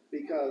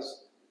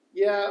 Because,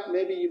 yeah,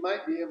 maybe you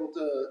might be able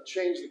to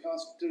change the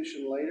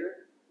Constitution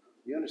later.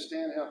 You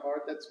understand how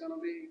hard that's going to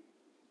be?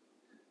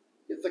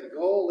 If the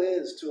goal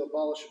is to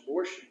abolish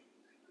abortion,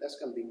 that's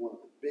going to be one of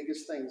the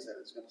biggest things that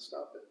is going to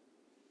stop it.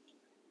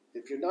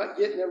 If you're not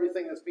getting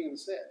everything that's being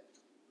said,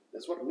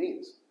 that's what it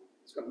means.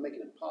 It's going to make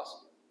it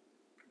impossible,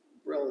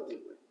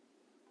 relatively.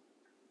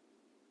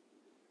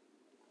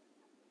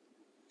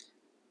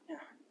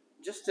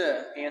 Just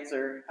to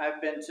answer,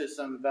 I've been to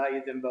some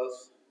Value Them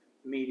Both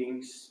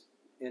meetings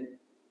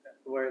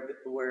where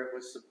it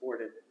was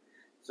supported.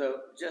 So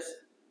just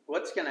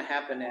what's going to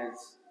happen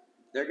is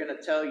they're going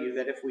to tell you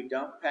that if we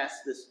don't pass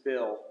this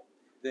bill,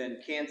 then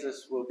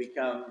Kansas will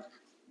become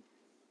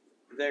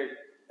the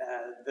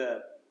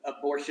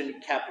abortion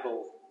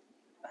capital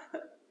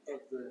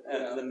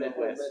of the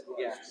Midwest.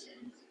 Yeah,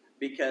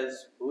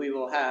 because we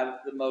will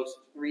have the most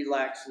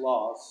relaxed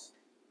laws,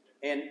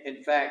 and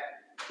in fact,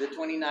 the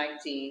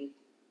 2019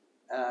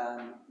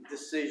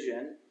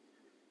 decision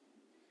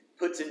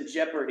puts in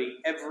jeopardy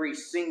every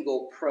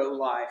single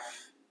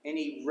pro-life,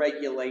 any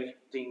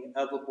regulating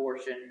of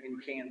abortion in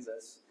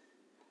Kansas.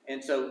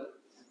 And so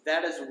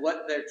that is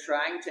what they're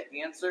trying to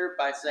answer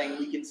by saying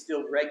we can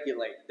still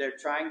regulate. They're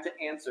trying to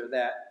answer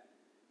that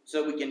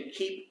so we can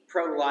keep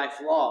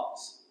pro-life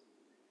laws.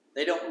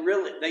 They don't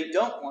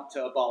want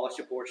to abolish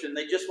abortion.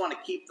 They just want to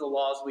keep the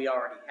laws we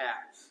already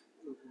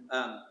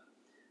have.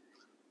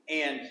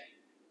 And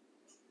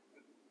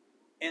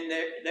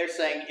they're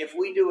saying if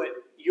we do it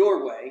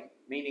your way,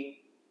 meaning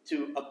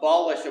to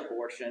abolish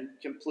abortion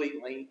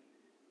completely,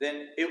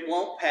 then it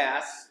won't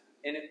pass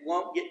and it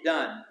won't get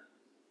done.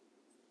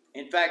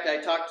 In fact, I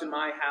talked to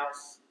my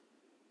House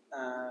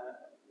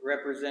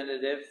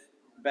representative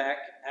back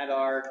at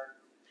our,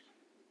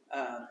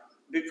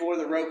 before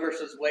the Roe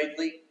versus Wade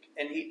leak,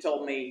 and he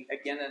told me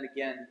again and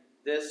again,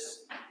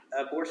 this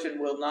abortion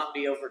will not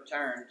be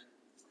overturned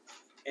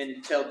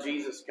until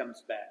Jesus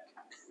comes back.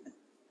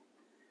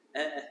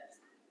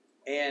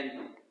 And,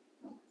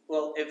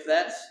 well, if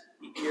that's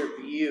your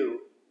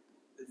view,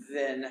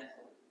 then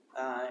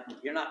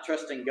you're not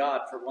trusting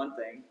God, for one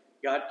thing.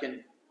 God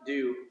can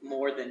do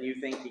more than you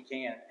think he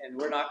can. And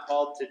we're not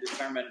called to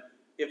determine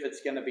if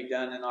it's going to be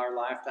done in our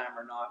lifetime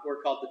or not.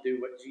 We're called to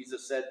do what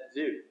Jesus said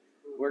to do.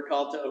 We're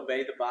called to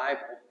obey the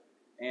Bible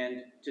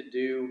and to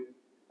do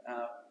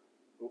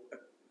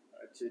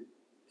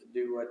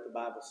what the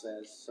Bible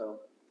says. So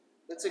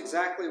that's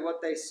exactly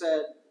what they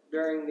said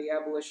during the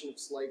abolition of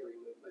slavery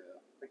movement.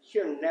 Like,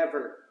 you're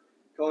never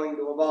going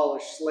to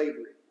abolish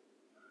slavery.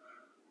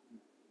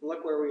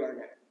 Look where we are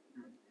now.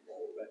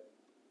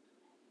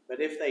 But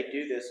if they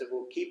do this, it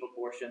will keep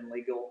abortion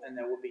legal, and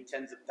there will be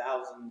tens of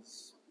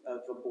thousands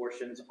of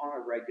abortions on a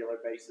regular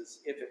basis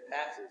if it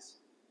passes.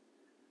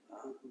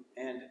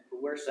 And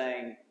we're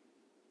saying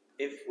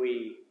if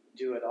we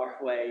do it our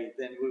way,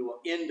 then we will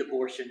end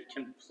abortion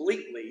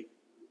completely,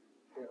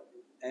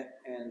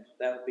 and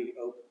that would be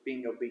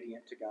being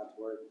obedient to God's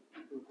word.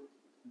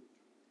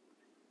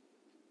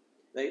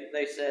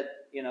 They said,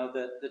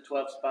 the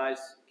 12 spies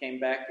came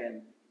back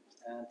and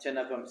 10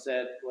 of them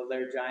said, well,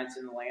 there are giants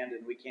in the land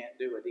and we can't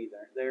do it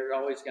either. There are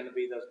always going to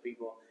be those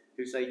people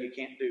who say you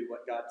can't do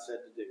what God said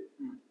to do.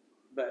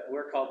 But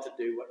we're called to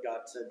do what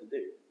God said to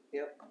do.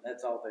 Yep.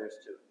 That's all there is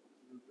to it.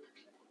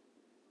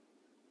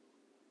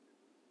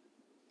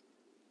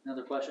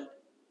 Another question?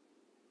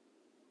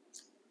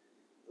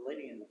 The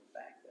lady in the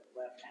back that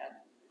left had a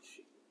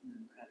question.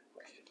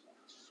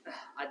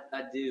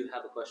 I do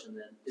have a question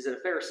then. Is it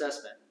a fair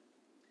assessment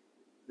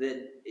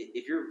that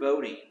if you're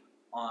voting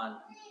on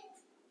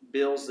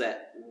bills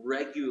that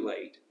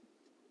regulate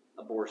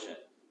abortion,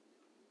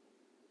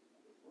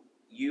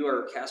 you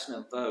are casting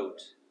a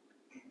vote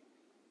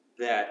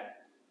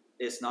that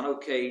it's not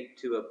okay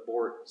to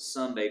abort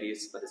some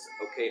babies, but it's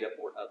okay to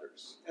abort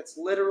others. That's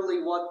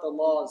literally what the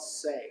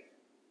laws say.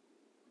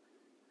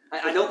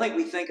 I don't think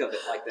we think of it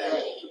like that.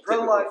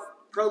 The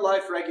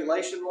pro-life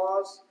regulation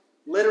laws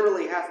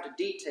literally have to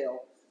detail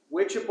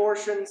which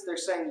abortions they're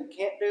saying you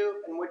can't do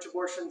and which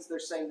abortions they're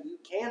saying you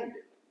can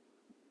do.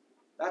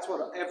 That's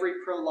what every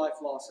pro-life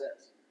law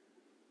says.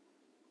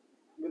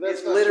 But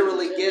that's It not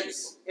literally your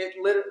gives it.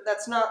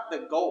 That's not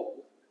the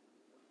goal.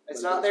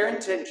 It's not their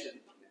intention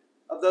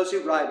of those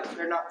who write it.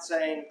 They're not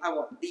saying, "I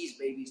want these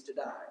babies to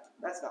die."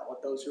 That's not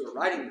what those who are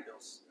writing the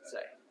bills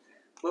say.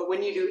 But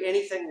when you do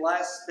anything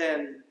less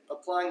than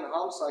applying the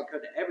homicide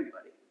code to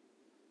everybody,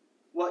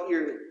 what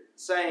you're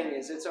saying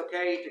is it's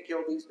okay to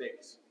kill these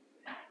babies.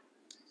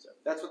 So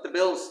that's what the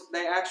bills.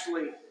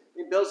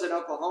 The bills in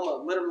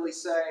Oklahoma literally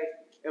say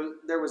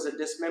there was a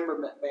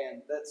dismemberment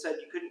ban that said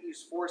you couldn't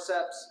use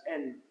forceps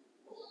and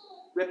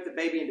rip the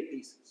baby into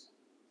pieces.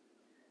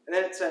 And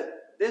then it said,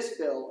 this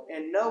bill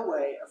in no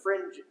way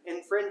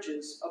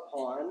infringes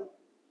upon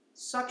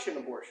suction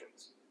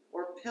abortions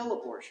or pill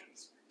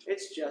abortions.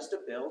 It's just a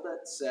bill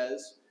that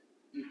says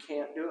you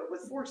can't do it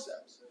with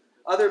forceps.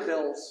 Other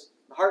bills,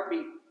 the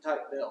heartbeat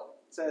type bill,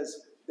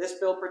 says this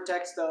bill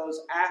protects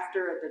those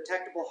after a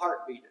detectable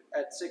heartbeat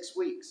at 6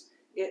 weeks.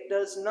 It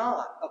does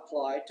not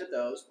apply to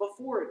those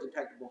before a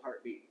detectable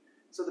heartbeat.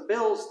 So the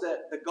bills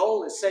that the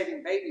goal is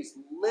saving babies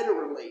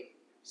literally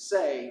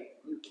say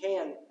you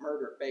can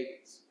murder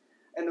babies.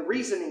 And the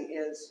reasoning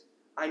is,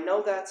 I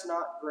know that's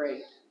not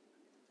great,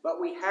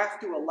 but we have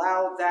to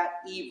allow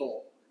that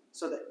evil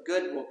so that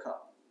good will come.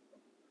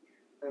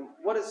 And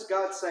what does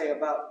God say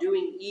about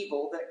doing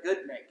evil that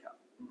good may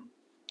come?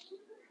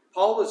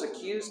 Paul was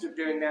accused of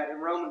doing that in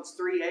Romans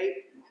 3:8.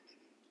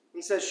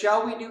 He says,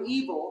 shall we do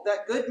evil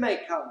that good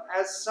may come,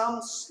 as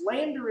some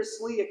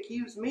slanderously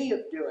accuse me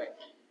of doing?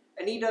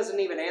 And he doesn't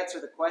even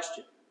answer the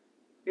question.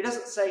 He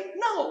doesn't say,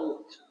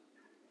 no.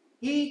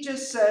 He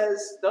just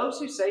says, those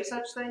who say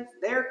such things,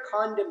 their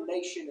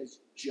condemnation is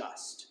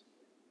just.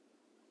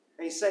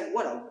 And he's saying,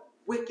 what a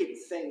wicked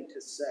thing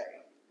to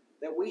say,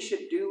 that we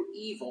should do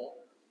evil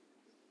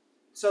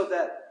so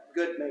that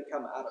good may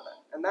come out of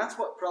it. And that's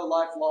what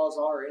pro-life laws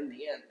are in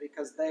the end,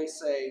 because they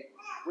say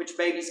which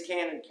babies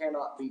can and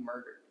cannot be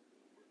murdered.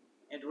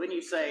 And when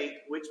you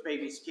say which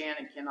babies can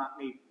and cannot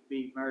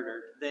be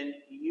murdered, then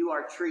you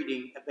are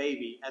treating a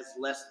baby as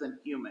less than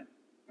human.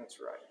 That's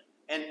right.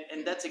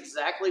 And that's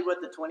exactly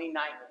what the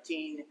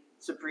 2019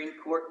 Supreme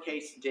Court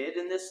case did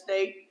in this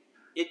state.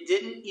 It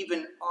didn't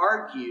even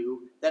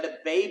argue that a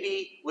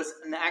baby was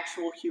an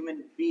actual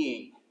human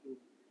being.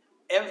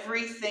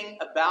 Everything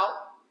about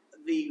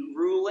the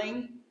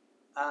ruling,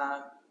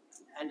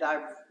 and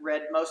I've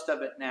read most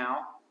of it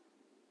now,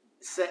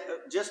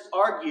 just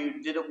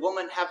argued, did a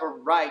woman have a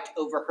right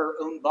over her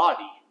own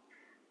body?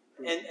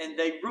 And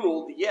they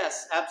ruled,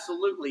 yes,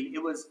 absolutely.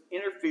 It was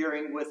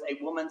interfering with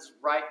a woman's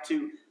right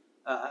to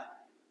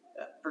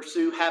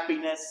pursue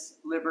happiness,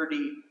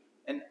 liberty,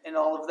 and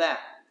all of that.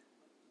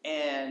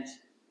 And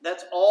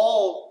that's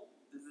all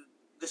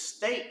the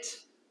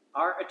state,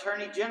 our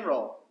Attorney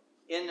General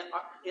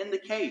in the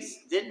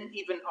case, didn't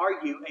even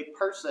argue a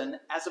person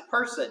as a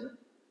person,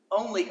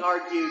 only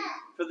argued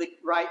for the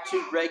right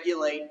to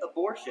regulate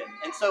abortion.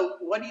 And so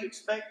what do you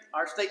expect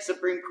our state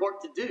Supreme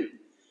Court to do?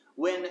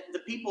 When the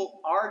people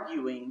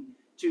arguing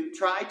to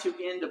try to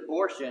end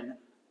abortion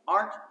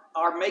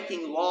are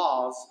making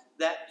laws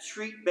that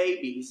treat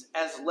babies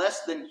as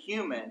less than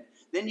human,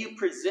 then you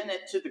present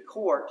it to the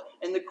court,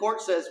 and the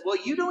court says, well,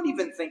 you don't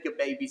even think a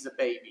baby's a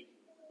baby.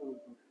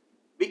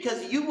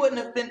 Because you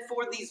wouldn't have been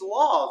for these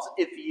laws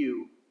if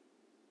you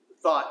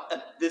thought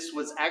this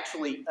was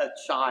actually a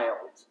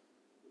child.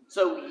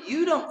 So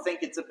you don't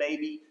think it's a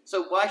baby,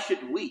 so why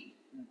should we?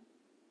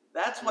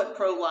 That's what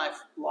pro-life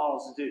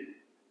laws do.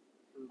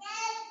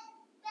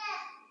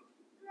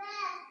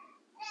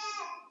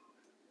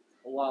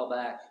 A while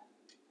back,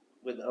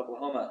 with the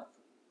Oklahoma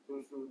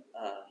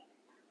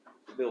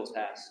the bill was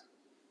passed,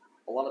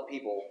 a lot of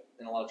people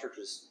in a lot of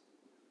churches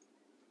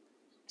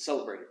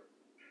celebrated.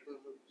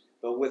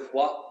 But with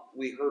what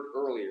we heard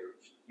earlier,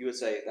 you would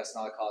say that's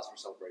not a cause for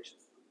celebration.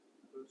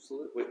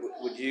 Absolutely.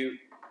 Would you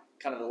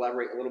kind of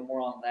elaborate a little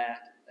more on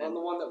that? On the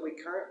one that we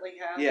currently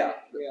have? Yeah.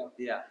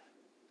 Yeah.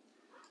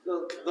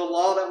 The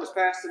law that was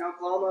passed in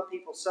Oklahoma,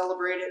 people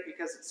celebrate it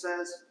because it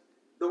says,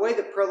 the way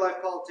the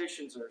pro-life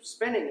politicians are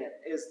spinning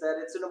it is that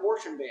it's an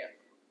abortion ban.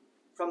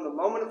 From the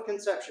moment of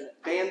conception,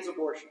 it bans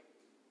abortion.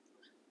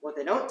 What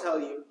they don't tell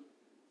you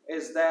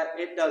is that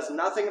it does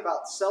nothing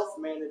about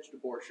self-managed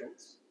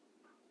abortions,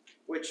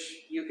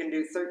 which you can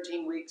do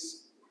 13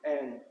 weeks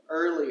and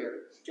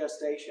earlier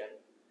gestation,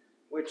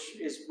 which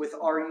is with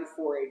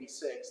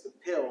RU486, the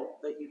pill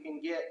that you can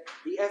get.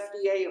 The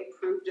FDA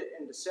approved it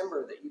in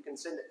December that you can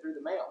send it through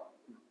the mail.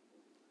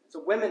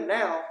 So women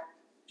now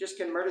just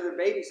can murder their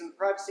babies in the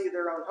privacy of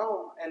their own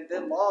home, and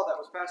the law that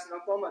was passed in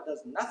Oklahoma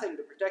does nothing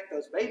to protect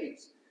those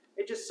babies.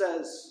 It just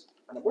says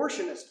an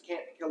abortionist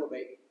can't kill a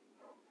baby.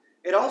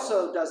 It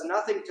also does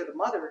nothing to the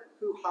mother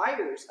who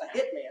hires a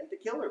hitman to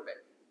kill her baby.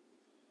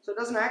 So it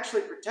doesn't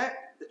actually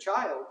protect the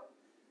child.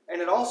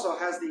 And it also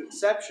has the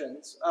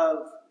exceptions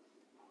of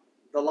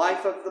the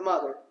life of the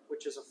mother,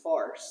 which is a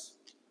farce.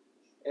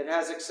 It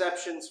has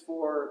exceptions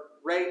for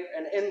rape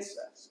and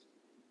incest.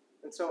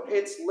 And so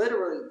it's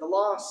literally, the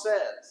law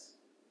says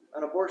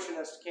an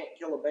abortionist can't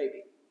kill a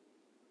baby.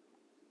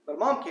 But a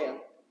mom can.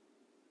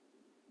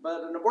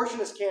 But an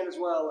abortionist can as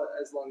well,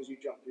 as long as you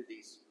jump through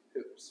these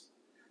hoops.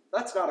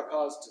 That's not a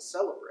cause to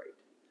celebrate.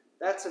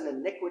 That's an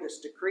iniquitous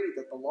decree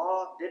that the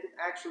law didn't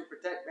actually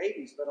protect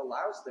babies, but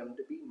allows them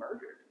to be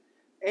murdered.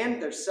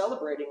 And they're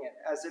celebrating it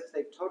as if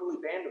they've totally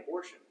banned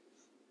abortion.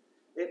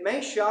 It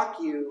may shock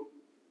you,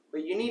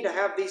 but you need to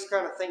have these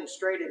kind of things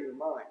straight in your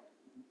mind.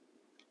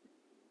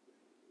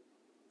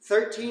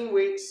 13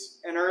 weeks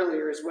and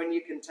earlier is when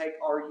you can take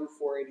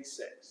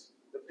RU486,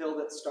 the pill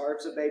that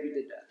starves a baby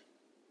to death.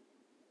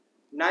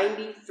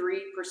 93%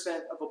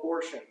 of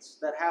abortions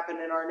that happen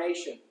in our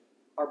nation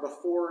are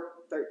before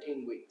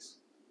 13 weeks.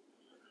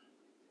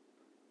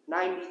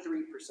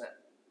 93%.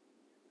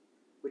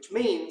 Which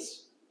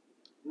means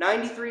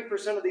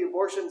 93% of the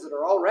abortions that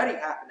are already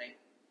happening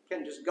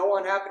can just go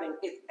on happening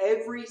if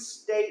every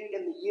state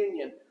in the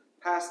union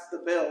passed the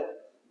bill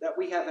that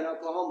we have in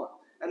Oklahoma.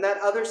 And that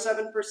other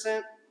 7%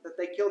 that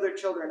they kill their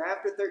children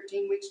after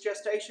 13 weeks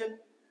gestation,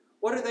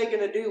 what are they going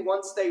to do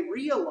once they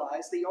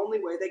realize the only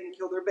way they can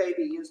kill their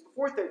baby is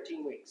before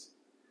 13 weeks?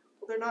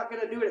 Well, they're not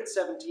going to do it at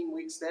 17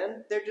 weeks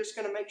then. They're just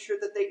going to make sure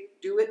that they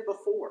do it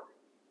before.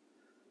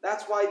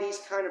 That's why these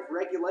kind of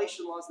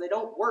regulation laws, they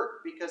don't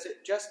work, because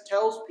it just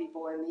tells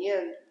people in the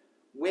end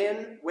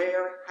when,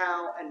 where,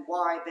 how, and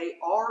why they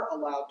are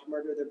allowed to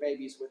murder their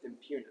babies with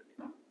impunity.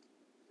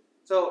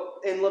 So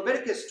in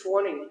Leviticus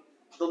 20,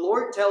 the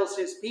Lord tells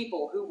his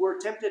people who were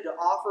tempted to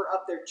offer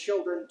up their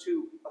children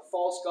to a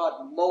false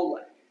god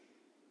Molech.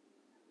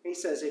 He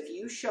says, if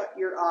you shut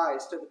your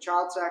eyes to the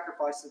child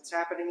sacrifice that's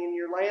happening in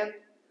your land,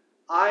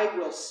 I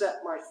will set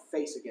my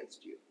face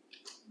against you.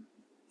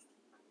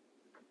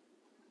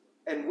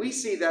 And we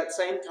see that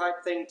same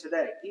type thing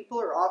today. People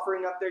are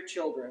offering up their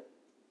children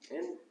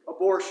in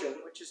abortion,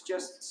 which is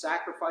just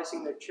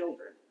sacrificing their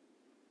children.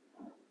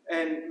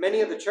 And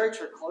many of the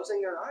church are closing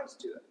their eyes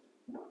to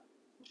it.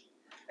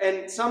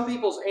 And some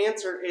people's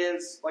answer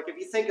is, like if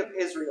you think of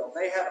Israel,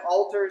 they had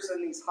altars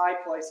in these high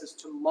places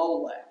to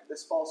Molech,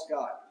 this false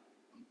god.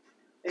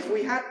 If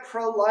we had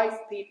pro-life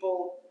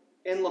people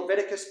in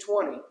Leviticus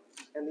 20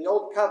 in the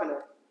Old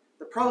Covenant,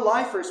 the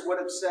pro-lifers would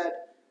have said,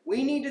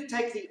 we need to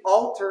take the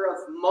altar of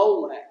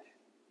Molech,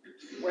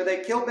 where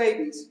they kill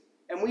babies,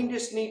 and we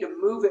just need to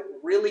move it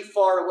really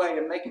far away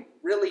and make it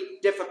really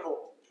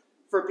difficult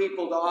for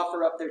people to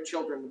offer up their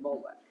children to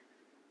Molech.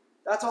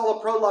 That's all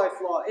a pro-life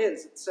law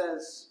is. It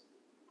says,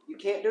 you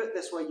can't do it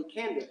this way, you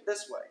can do it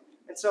this way.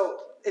 And so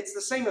it's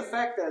the same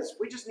effect as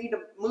we just need to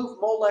move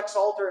Molech's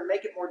altar and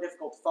make it more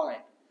difficult to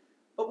find.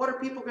 But what are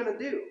people going to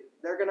do?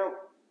 They're going to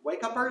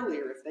wake up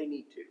earlier if they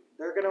need to.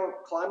 They're going to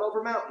climb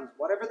over mountains,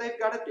 whatever they've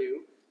got to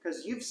do,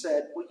 because you've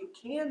said, well, you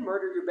can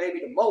murder your baby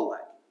to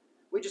Molech.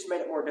 We just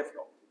made it more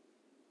difficult.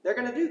 They're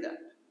going to do that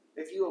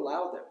if you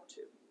allow them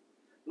to.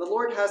 And the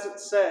Lord hasn't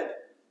said,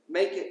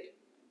 make it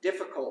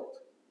difficult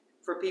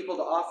for people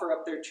to offer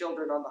up their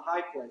children on the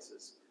high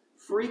places.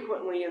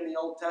 Frequently in the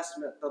Old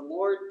Testament, the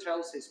Lord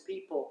tells his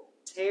people,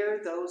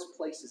 tear those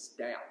places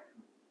down.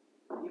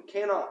 You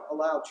cannot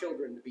allow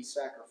children to be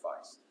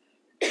sacrificed.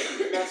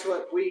 And that's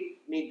what we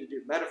need to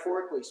do,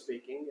 metaphorically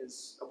speaking,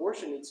 is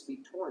abortion needs to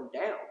be torn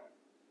down,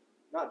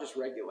 not just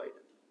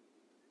regulated.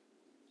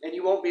 And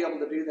you won't be able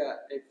to do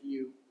that if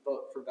you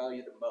vote for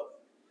value them both.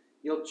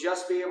 You'll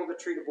just be able to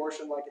treat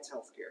abortion like it's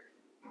health care.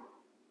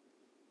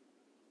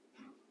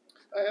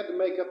 I had to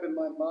make up in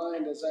my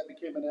mind as I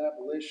became an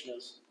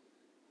abolitionist,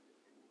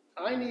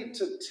 I need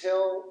to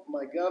tell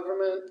my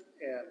government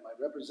and my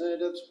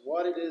representatives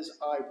what it is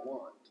I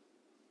want.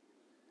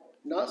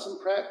 Not some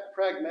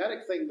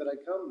pragmatic thing that I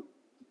come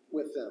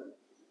with them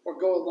or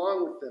go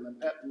along with them and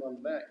pat them on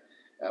the back.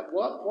 At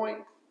what point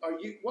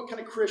what kind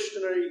of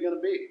Christian are you going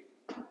to be?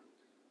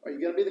 Are you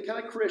going to be the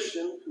kind of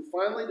Christian who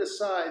finally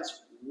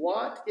decides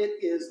what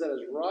it is that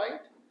is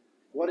right,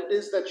 what it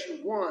is that you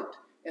want,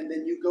 and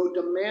then you go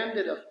demand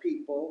it of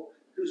people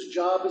whose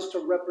job is to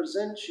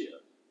represent you?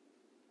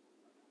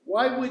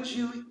 Why would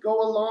you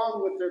go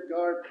along with their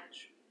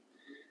garbage?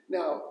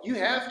 Now, you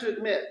have to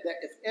admit that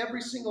if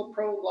every single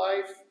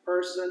pro-life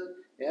person,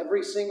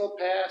 every single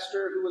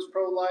pastor who was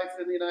pro-life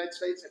in the United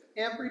States, if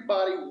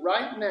everybody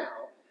right now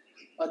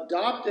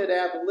adopted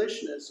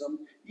abolitionism,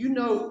 you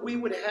know we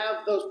would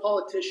have those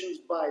politicians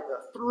by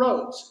the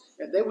throats,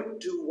 and they would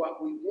do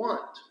what we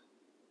want.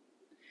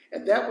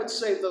 And that would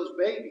save those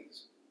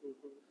babies.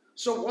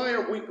 So why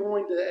are we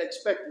going to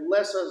expect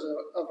less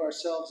of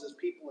ourselves as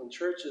people in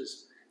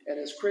churches and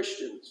as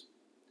Christians?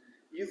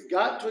 You've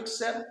got to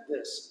accept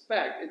this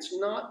fact. It's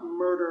not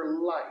murder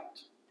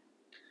light.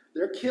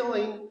 They're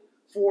killing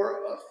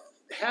for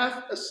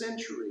half a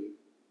century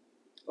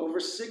over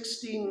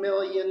 60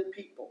 million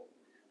people.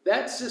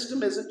 That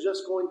system isn't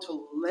just going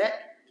to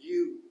let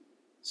you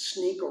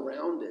sneak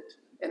around it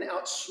and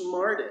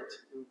outsmart it.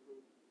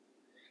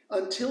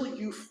 until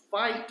you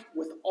fight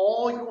with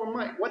all your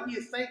might. What do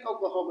you think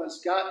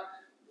Oklahoma's got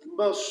the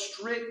most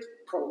strict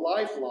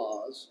pro-life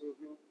laws?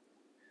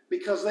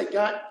 Because they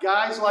got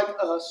guys like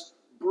us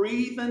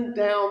breathing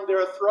down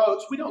their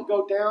throats. We don't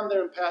go down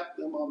there and pat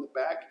them on the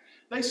back.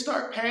 They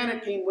start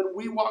panicking when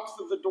we walk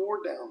through the door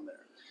down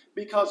there.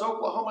 Because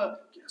Oklahoma,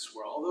 guess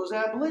where all those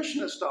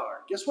abolitionists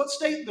are? Guess what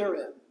state they're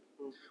in?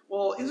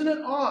 Well, isn't it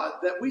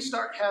odd that we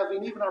start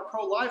having, even our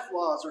pro-life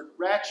laws are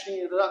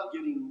ratcheting it up,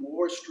 getting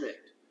more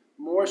strict,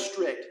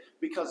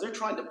 because they're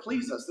trying to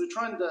please us. They're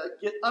trying to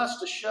get us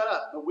to shut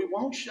up, but we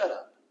won't shut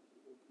up.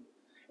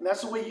 And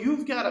that's the way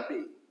you've got to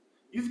be.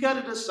 You've got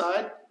to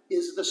decide,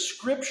 is the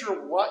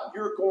scripture what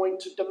you're going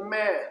to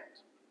demand?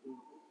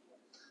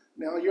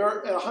 Now,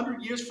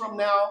 100 years from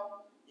now,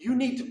 you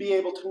need to be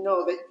able to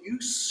know that you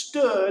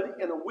stood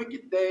in a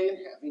wicked day and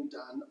having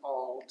done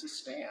all to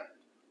stand.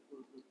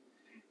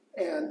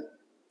 And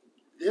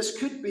this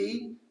could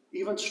be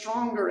even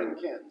stronger in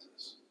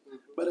Kansas.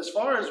 But as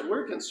far as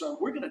we're concerned,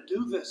 we're going to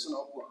do this in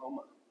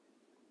Oklahoma.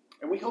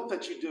 And we hope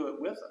that you do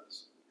it with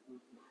us.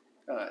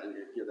 Get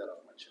that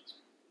off my chest.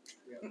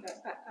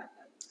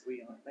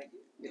 Thank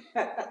you.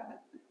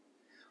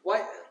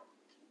 Why?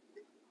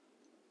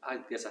 I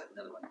guess I have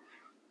another one.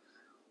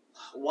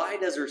 Why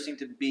does there seem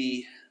to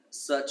be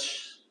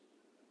such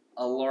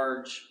a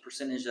large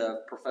percentage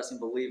of professing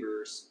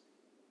believers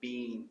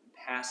being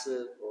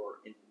passive or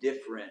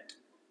indifferent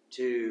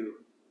to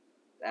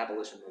the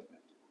abolition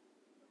movement?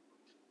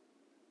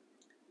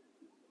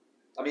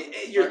 I mean,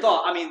 your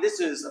thought. I mean, this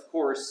is, of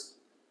course,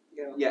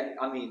 yeah.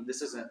 I mean,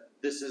 this is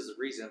the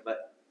reason,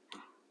 but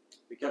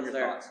because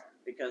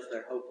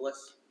they're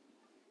hopeless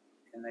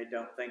and they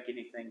don't think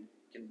anything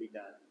can be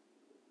done.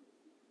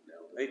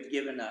 They've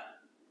given up.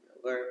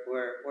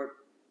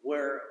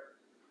 We're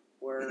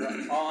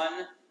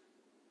on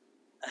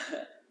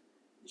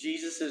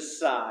Jesus'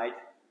 side,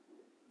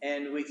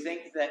 and we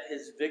think that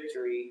his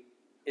victory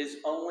is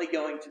only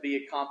going to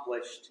be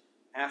accomplished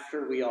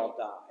after we all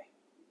die.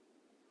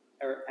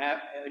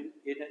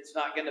 It's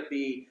not going to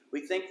be,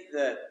 we think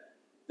that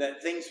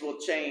things will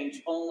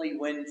change only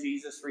when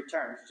Jesus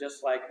returns,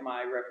 just like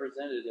my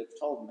representative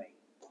told me.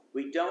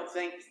 We don't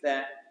think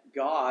that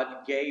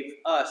God gave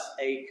us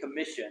a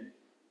commission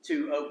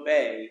to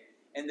obey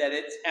and that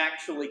it's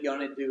actually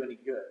going to do any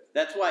good.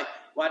 That's why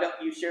don't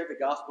you share the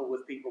gospel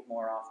with people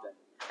more often?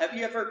 Have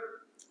you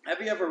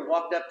ever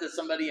walked up to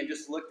somebody and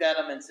just looked at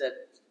them and said,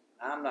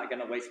 I'm not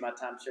going to waste my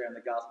time sharing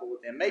the gospel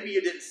with them? Maybe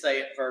you didn't say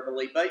it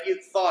verbally, but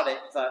you thought,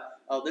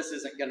 oh, this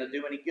isn't going to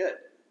do any good.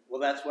 Well,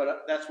 that's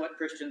what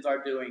Christians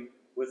are doing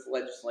with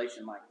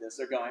legislation like this.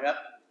 They're going,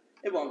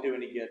 it won't do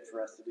any good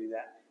for us to do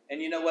that. And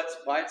you know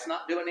why it's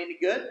not doing any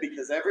good?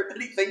 Because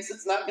everybody thinks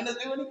it's not going to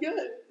do any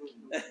good.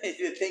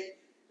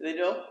 They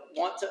don't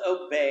want to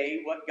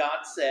obey what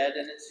God said,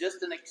 and it's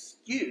just an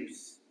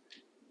excuse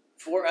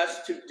for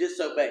us to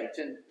disobey,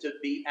 to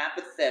be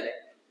apathetic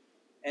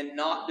and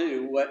not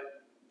do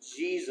what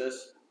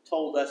Jesus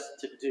told us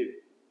to do.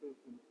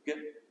 Good.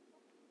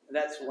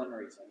 That's one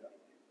reason.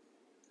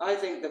 I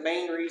think the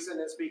main reason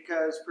is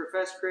because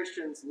professed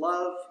Christians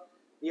love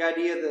the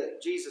idea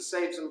that Jesus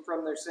saves them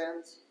from their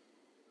sins,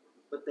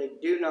 but they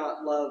do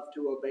not love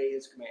to obey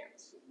his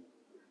commands.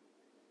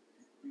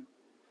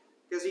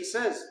 Because he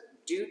says,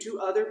 do to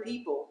other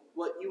people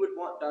what you would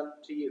want done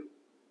to you.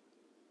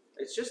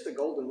 It's just the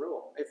golden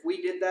rule. If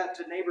we did that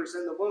to neighbors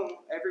in the womb,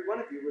 every one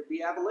of you would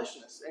be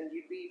abolitionists, and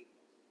you'd be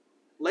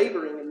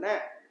laboring in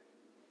that.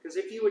 Because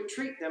if you would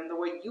treat them the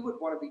way you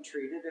would want to be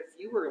treated if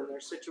you were in their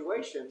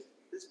situation,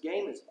 this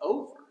game is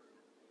over.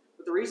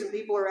 But the reason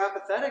people are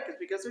apathetic is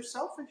because they're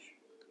selfish.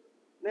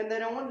 And they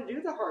don't want to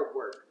do the hard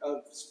work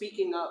of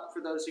speaking up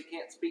for those who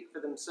can't speak for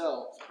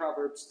themselves,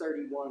 Proverbs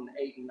 31,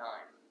 8 and 9.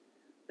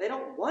 They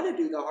don't want to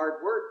do the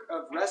hard work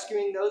of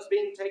rescuing those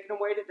being taken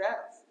away to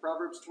death,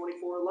 Proverbs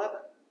 24, 11.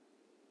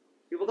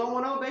 People don't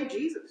want to obey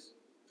Jesus.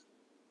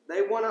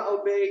 They want to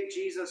obey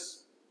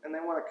Jesus, and they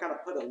want to kind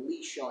of put a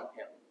leash on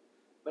him,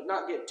 but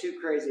not get too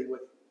crazy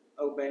with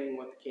obeying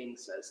what the king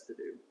says to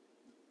do.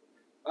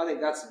 I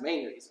think that's the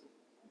main reason.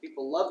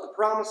 People love the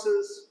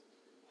promises,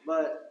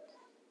 but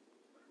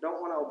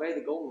don't want to obey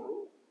the golden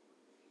rule.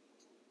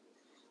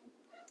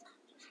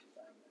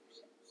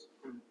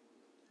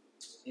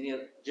 Any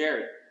other?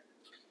 Jerry?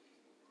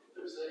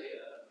 There's a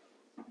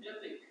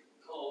ethic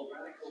called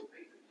radical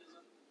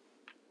patriotism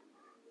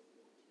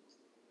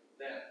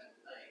that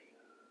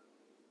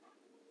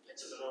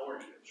it's a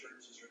minority of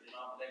churches or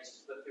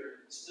denominations, but there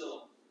are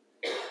still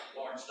a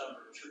large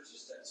number of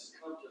churches that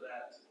succumb to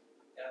that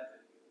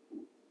ethic,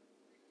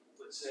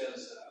 which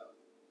says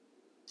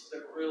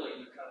they're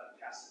really kind of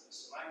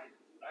pacifists. And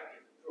I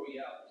could throw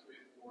you out 3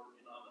 or 4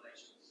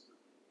 denominations,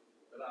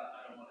 but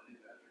I don't want to do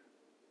that.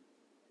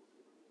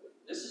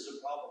 This is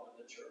a problem in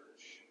the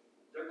church.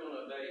 They're going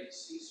to obey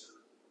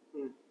Caesar,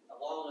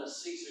 as long as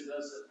Caesar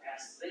doesn't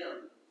ask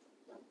them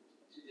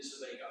to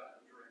disobey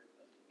God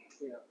directly.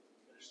 Yeah.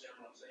 Understand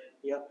what I'm saying?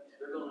 Yep.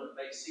 They're going to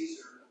obey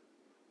Caesar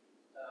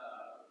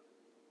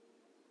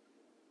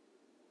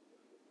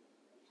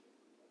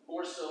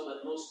more so than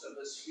most of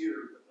us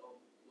here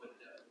would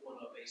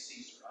obey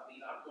Caesar. I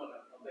mean, I'm going to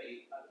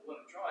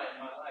try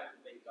in my life to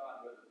obey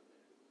God rather than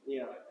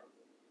Yeah.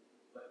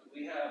 But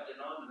we have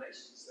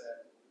denominations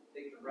that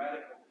take the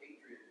radical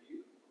patriot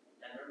view,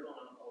 and they're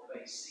going to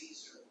obey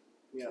Caesar.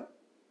 Yeah.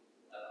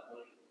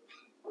 When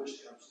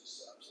push comes to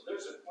shove. So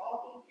there's a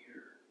problem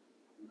here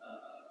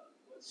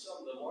with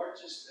some of the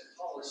largest and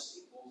tallest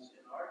steeples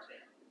in our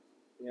town.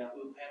 Yeah.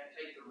 Who have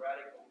take the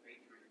radical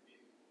patriot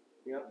view.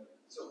 Yeah.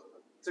 So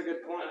It's a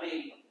good point. I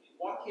mean, you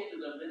walk into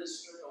the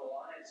ministerial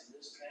alliance in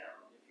this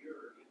town. If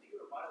you're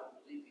a Bible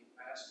believing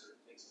pastor,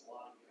 it takes a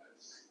lot of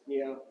guys.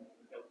 Yeah.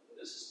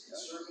 This is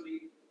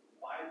conservative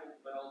Bible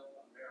Belt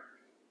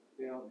America.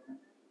 Yeah.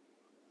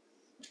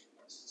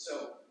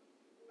 So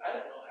I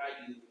don't know how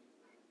you did.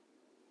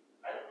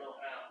 I don't know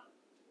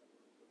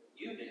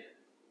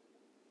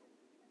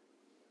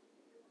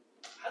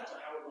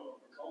how we're going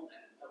to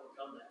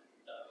overcome that.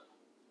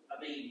 I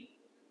mean,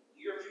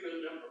 you're few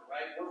in number,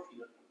 right? We're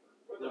few in number.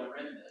 We're the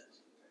remnant.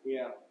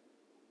 Yeah.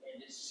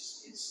 And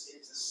it's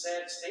a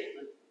sad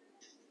statement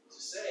to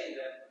say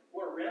that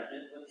we're a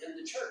remnant within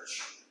the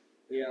church.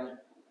 Yeah.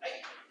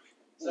 Right?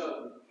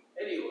 So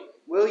anyway,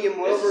 William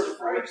this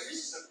Wilberforce.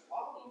 is a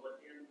problem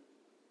within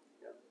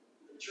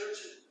the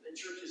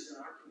churches in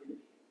our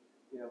community.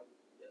 Yeah.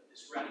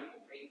 This radical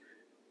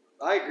patriot.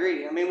 I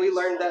agree. I mean, we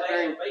learned that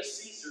during. Obey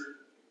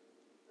Caesar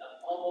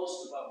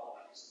almost above all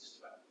else.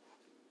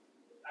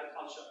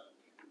 I'll show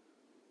you.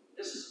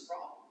 This is a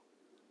problem.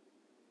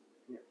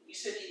 Yeah. He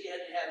said he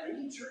had to have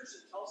any church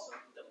in Tulsa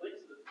that went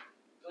to the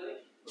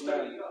clinic. Well,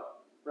 there you go.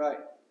 Right.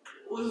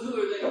 Well, who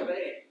are they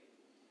obeying?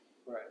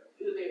 Right.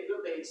 Who are they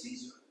obeying?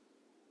 Caesar.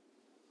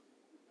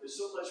 There's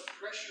so much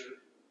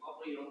pressure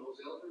probably on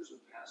those elders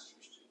and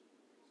pastors to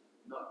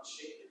not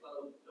shake it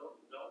up,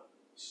 don't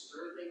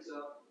stir things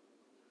up.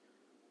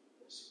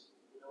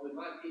 We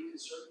might be a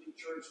conservative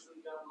church.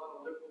 We've got a lot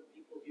of liberal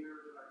people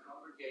here in our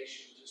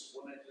congregation. Just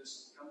want to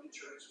come to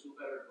church, feel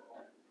better at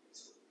home.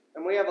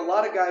 And we have a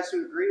lot of guys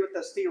who agree with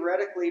us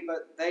theoretically,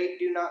 but they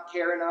do not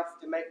care enough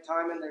to make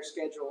time in their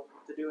schedule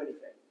to do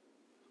anything.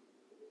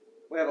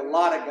 We have a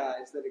lot of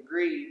guys that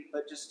agree,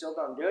 but just still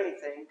don't do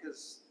anything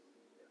because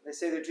they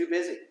say they're too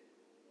busy.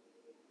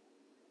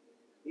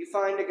 You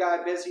find a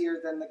guy busier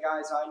than the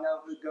guys I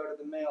know who go to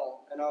the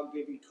mill, and I'll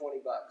give you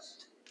 $20.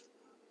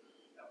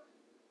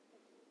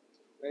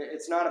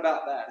 It's not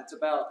about that. It's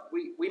about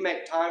we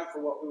make time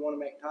for what we want to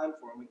make time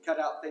for, and we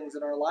cut out things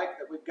in our life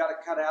that we've got to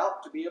cut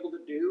out to be able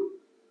to do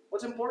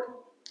what's important.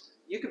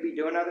 You could be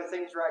doing other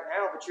things right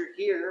now, but you're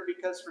here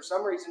because for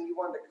some reason you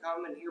wanted to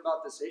come and hear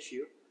about this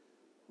issue.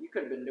 You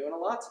could have been doing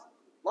lots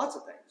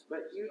of things,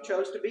 but you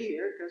chose to be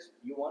here because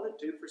you wanted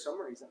to for some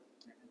reason.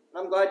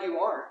 And I'm glad you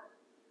are.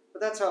 But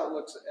that's how it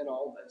looks in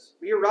all of this.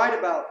 But you're right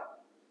about,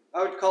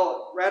 I would call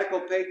it radical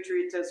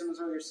patriotism, is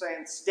what you're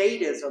saying.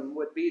 Statism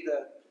would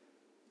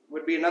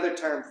be another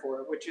term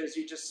for it, which is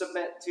you just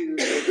submit to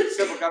the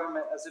civil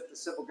government as if the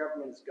civil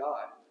government is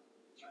God.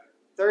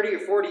 30 or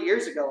 40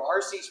 years ago,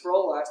 R.C.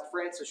 Sproul asked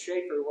Francis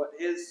Schaeffer what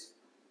his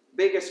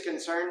biggest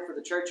concern for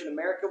the church in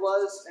America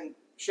was, and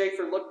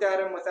Schaeffer looked at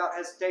him without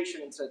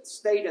hesitation and said,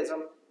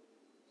 statism.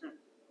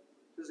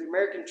 Because the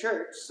American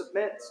church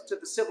submits to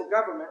the civil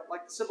government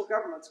like the civil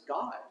government's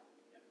God.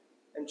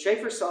 And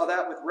Schaeffer saw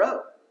that with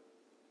Roe.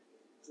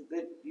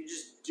 That you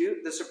just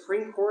do, the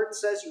Supreme Court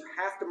says you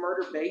have to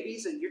murder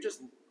babies, and you're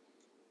just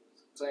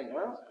saying,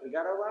 well, we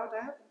got to allow it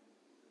to happen.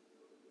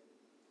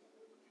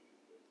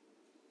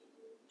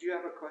 Do you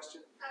have a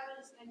question? I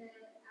was going to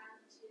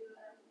add to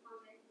a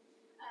comment.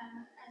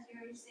 As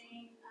you were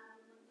saying,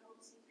 with the whole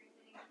Caesar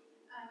thing,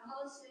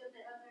 also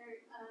the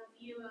other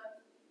view of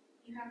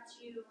you have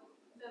to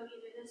vote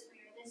either this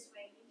way or this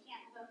way. You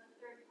can't vote the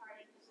third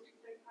party because the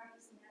third party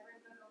is never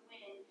going to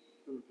win.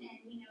 Mm-hmm.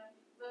 And,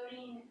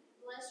 voting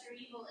lesser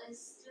evil is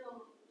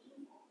still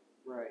evil.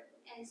 Right.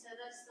 And so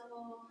that's the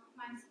whole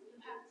mindset. You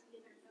have to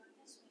either vote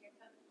this way or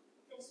vote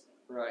this way.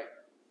 Right.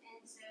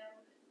 And so,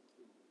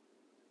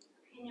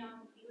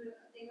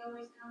 they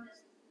always tell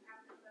us you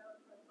have to vote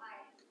for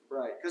life.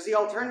 Right, because the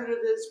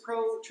alternative is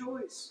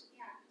pro-choice.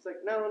 Yeah. It's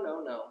like,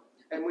 no.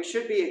 And we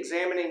should be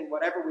examining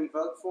whatever we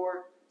vote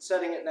for,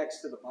 setting it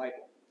next to the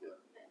Bible. Yeah.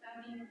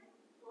 But voting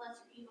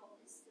lesser evil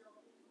is still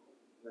evil.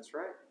 That's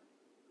right.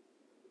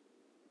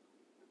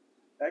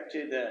 Back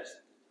to the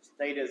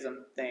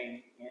statism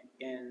thing,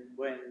 in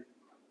when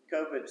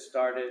COVID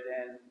started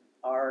and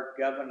our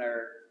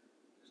governor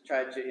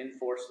tried to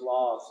enforce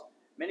laws,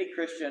 many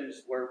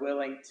Christians were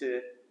willing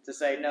to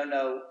say,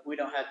 no, we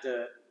don't have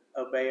to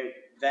obey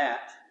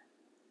that.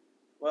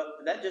 Well,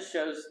 that just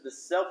shows the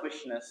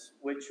selfishness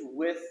which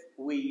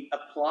we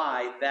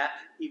apply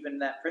even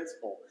that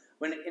principle.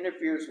 When it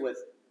interferes with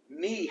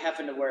me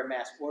having to wear a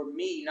mask or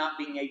me not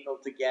being able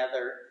to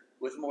gather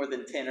with more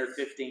than 10 or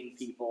 15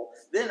 people,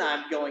 then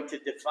I'm going to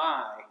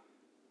defy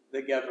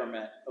the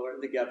government or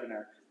the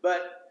governor.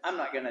 But I'm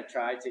not going to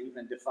try to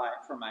even defy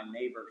it for my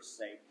neighbor's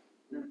sake.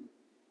 Mm-hmm.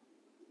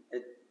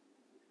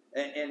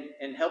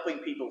 And helping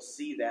people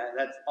see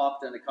that's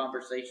often a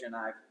conversation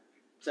I've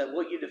said,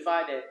 well, you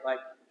defied it. Like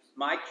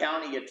my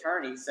county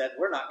attorney said,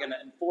 we're not going to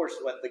enforce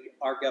what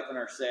our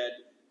governor said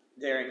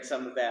during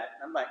some of that.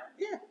 I'm like,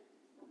 yeah,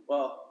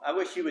 well, I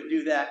wish you would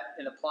do that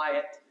and apply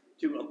it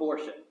to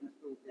abortion.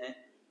 Eh?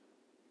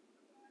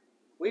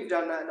 We've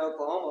done that in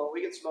Oklahoma.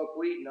 We can smoke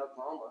weed in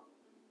Oklahoma.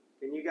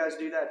 Can you guys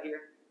do that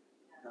here?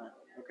 No.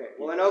 Okay.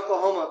 Well, in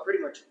Oklahoma,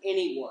 pretty much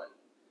anyone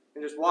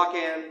can just walk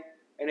in,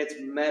 and it's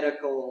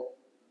medical.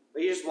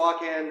 But you just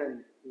walk in,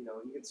 and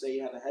you can say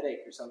you have a headache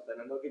or something,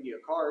 and they'll give you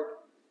a card.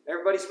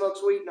 Everybody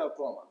smokes weed in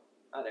Oklahoma.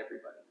 Not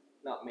everybody.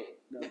 Not me.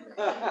 No.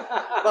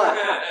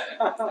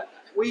 But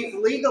we've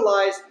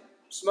legalized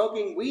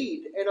smoking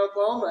weed in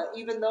Oklahoma,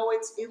 even though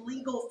it's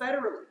illegal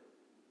federally.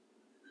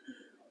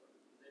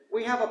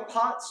 We have a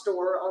pot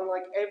store on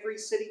like every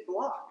city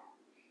block.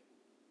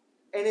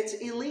 And it's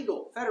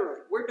illegal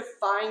federally. We're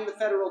defying the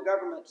federal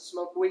government to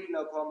smoke weed in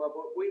Oklahoma,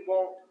 but we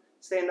won't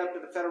stand up to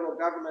the federal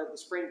government, the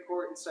Supreme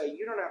Court, and say,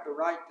 you don't have the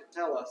right to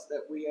tell us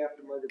that we have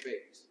to murder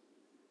babies.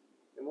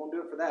 And we won't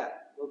do it for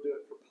that. We'll do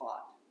it for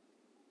pot.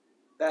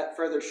 That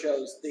further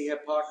shows the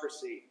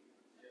hypocrisy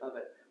of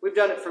it. We've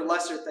done it for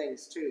lesser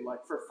things too,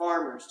 like for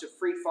farmers, to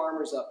free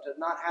farmers up, to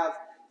not have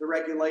the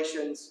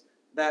regulations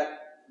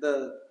that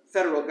the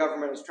federal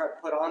government has tried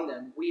to put on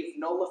them. We've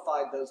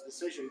nullified those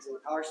decisions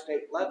at our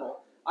state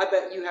level. I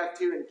bet you have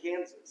too in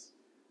Kansas.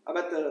 I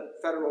bet the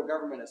federal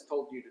government has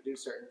told you to do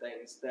certain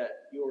things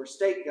that your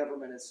state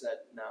government has said,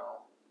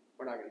 no,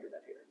 we're not going to do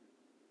that here.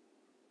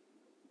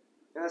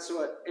 And that's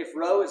what, if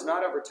Roe is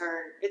not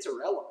overturned, it's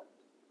irrelevant.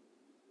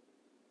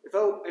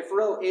 If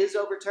Roe is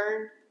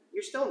overturned,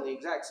 you're still in the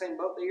exact same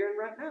boat that you're in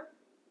right now.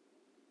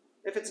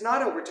 If it's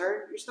not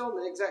overturned, you're still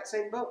in the exact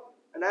same boat.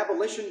 An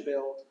abolition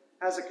bill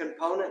has a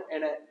component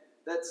in it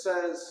that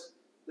says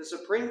the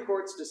Supreme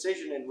Court's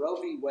decision in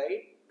Roe v.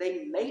 Wade,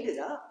 they made it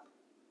up.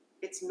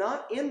 It's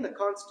not in the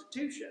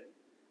Constitution.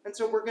 And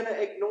so we're going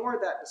to ignore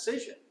that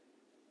decision.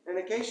 And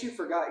in case you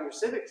forgot your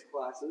civics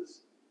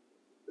classes,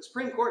 the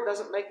Supreme Court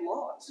doesn't make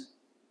laws.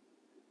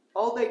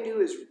 All they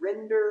do is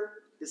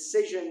render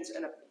decisions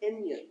and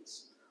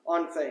opinions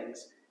on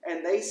things.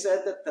 And they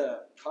said that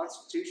the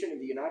Constitution of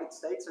the United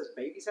States says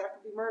babies have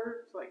to be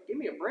murdered. It's like, give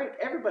me a break.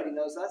 Everybody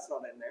knows that's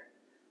not in there.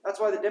 That's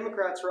why the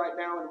Democrats right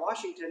now in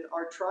Washington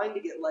are trying to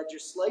get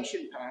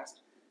legislation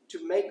passed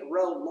to make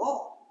Roe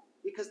law,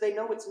 because they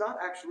know it's not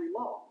actually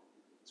law.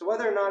 So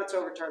whether or not it's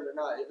overturned or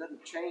not, it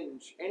doesn't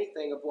change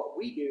anything of what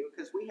we do,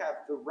 because we have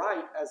the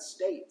right as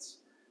states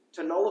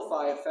to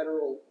nullify a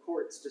federal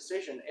court's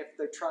decision if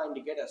they're trying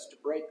to get us to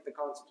break the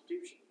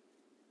Constitution.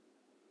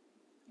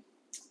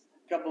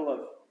 A couple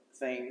of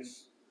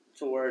things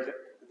toward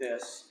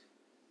this.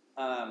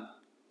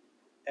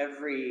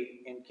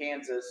 In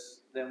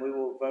Kansas, then we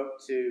will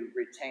vote to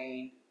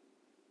retain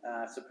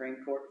Supreme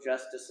Court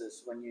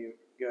justices when you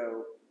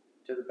go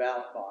to the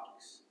ballot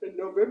box. In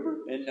November?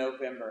 In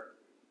November.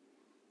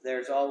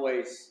 There's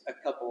always a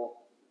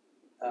couple.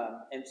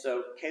 And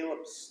so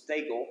Caleb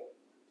Stagel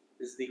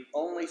is the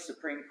only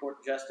Supreme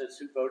Court justice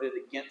who voted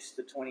against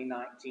the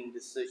 2019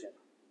 decision.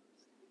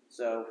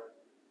 So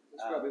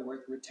it's probably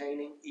worth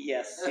retaining.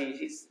 Yes,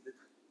 he's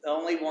the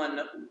only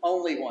one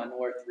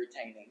worth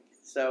retaining.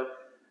 So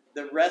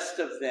the rest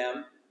of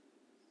them,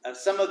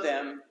 some of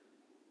them,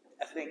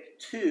 I think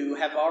 2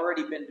 have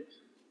already been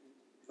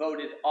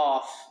voted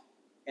off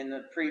in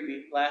the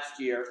last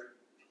year.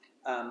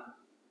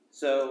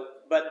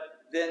 But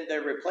then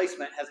their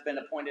replacement has been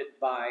appointed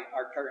by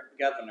our current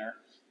governor.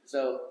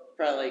 So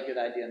probably a good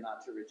idea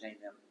not to retain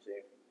them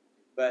too.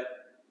 But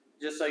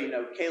just so you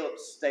know, Caleb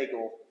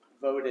Stagel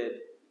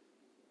voted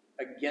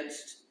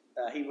against,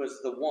 he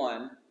was the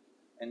one,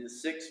 and the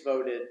 6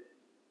 voted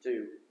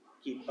to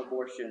keep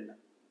abortion,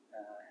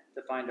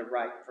 to find a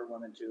right for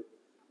women to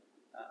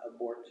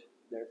abort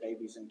their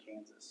babies in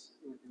Kansas.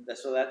 Mm-hmm.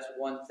 So that's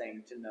one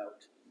thing to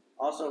note.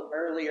 Also,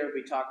 earlier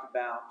we talked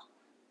about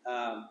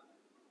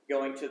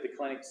going to the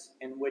clinics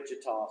in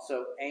Wichita.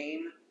 So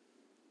AIM,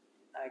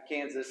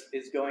 Kansas,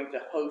 is going to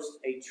host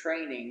a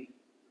training.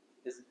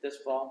 Is it this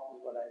fall?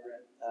 Is what I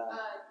read.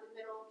 The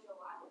middle of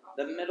July.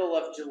 The middle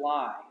of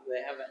July.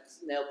 They haven't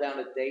nailed down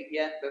a date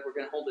yet, but we're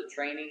going to hold a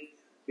training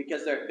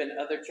because there have been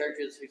other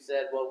churches who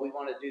said, well, we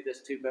want to do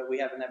this too, but we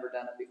have never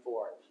done it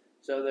before.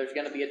 So there's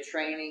going to be a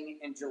training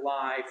in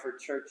July for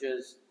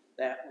churches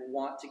that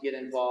want to get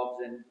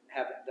involved and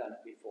haven't done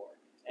it before.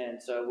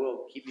 And so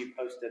we'll keep you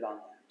posted on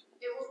that.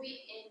 It will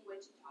be in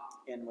Wichita.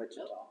 In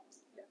Wichita.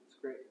 Yeah, it's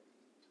great.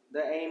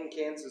 The AIM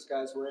Kansas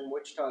guys were in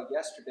Wichita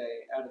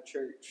yesterday at a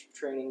church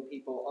training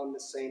people on the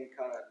same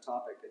kind of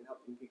topic and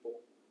helping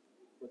people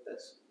with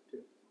this too.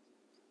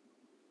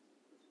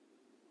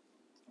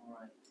 All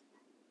right.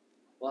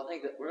 Well, I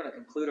think that we're going to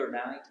conclude our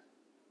night.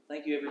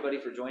 Thank you, everybody,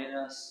 for joining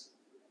us.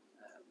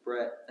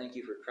 Brett, thank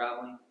you for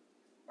traveling.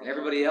 And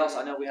everybody else,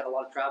 I know we had a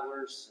lot of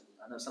travelers.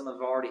 I know some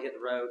have already hit the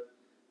road.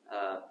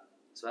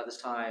 So at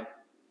this time,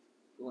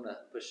 we want to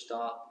push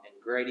stop. And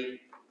Grady,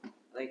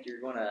 I think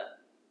you're going to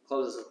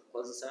close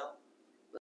us out.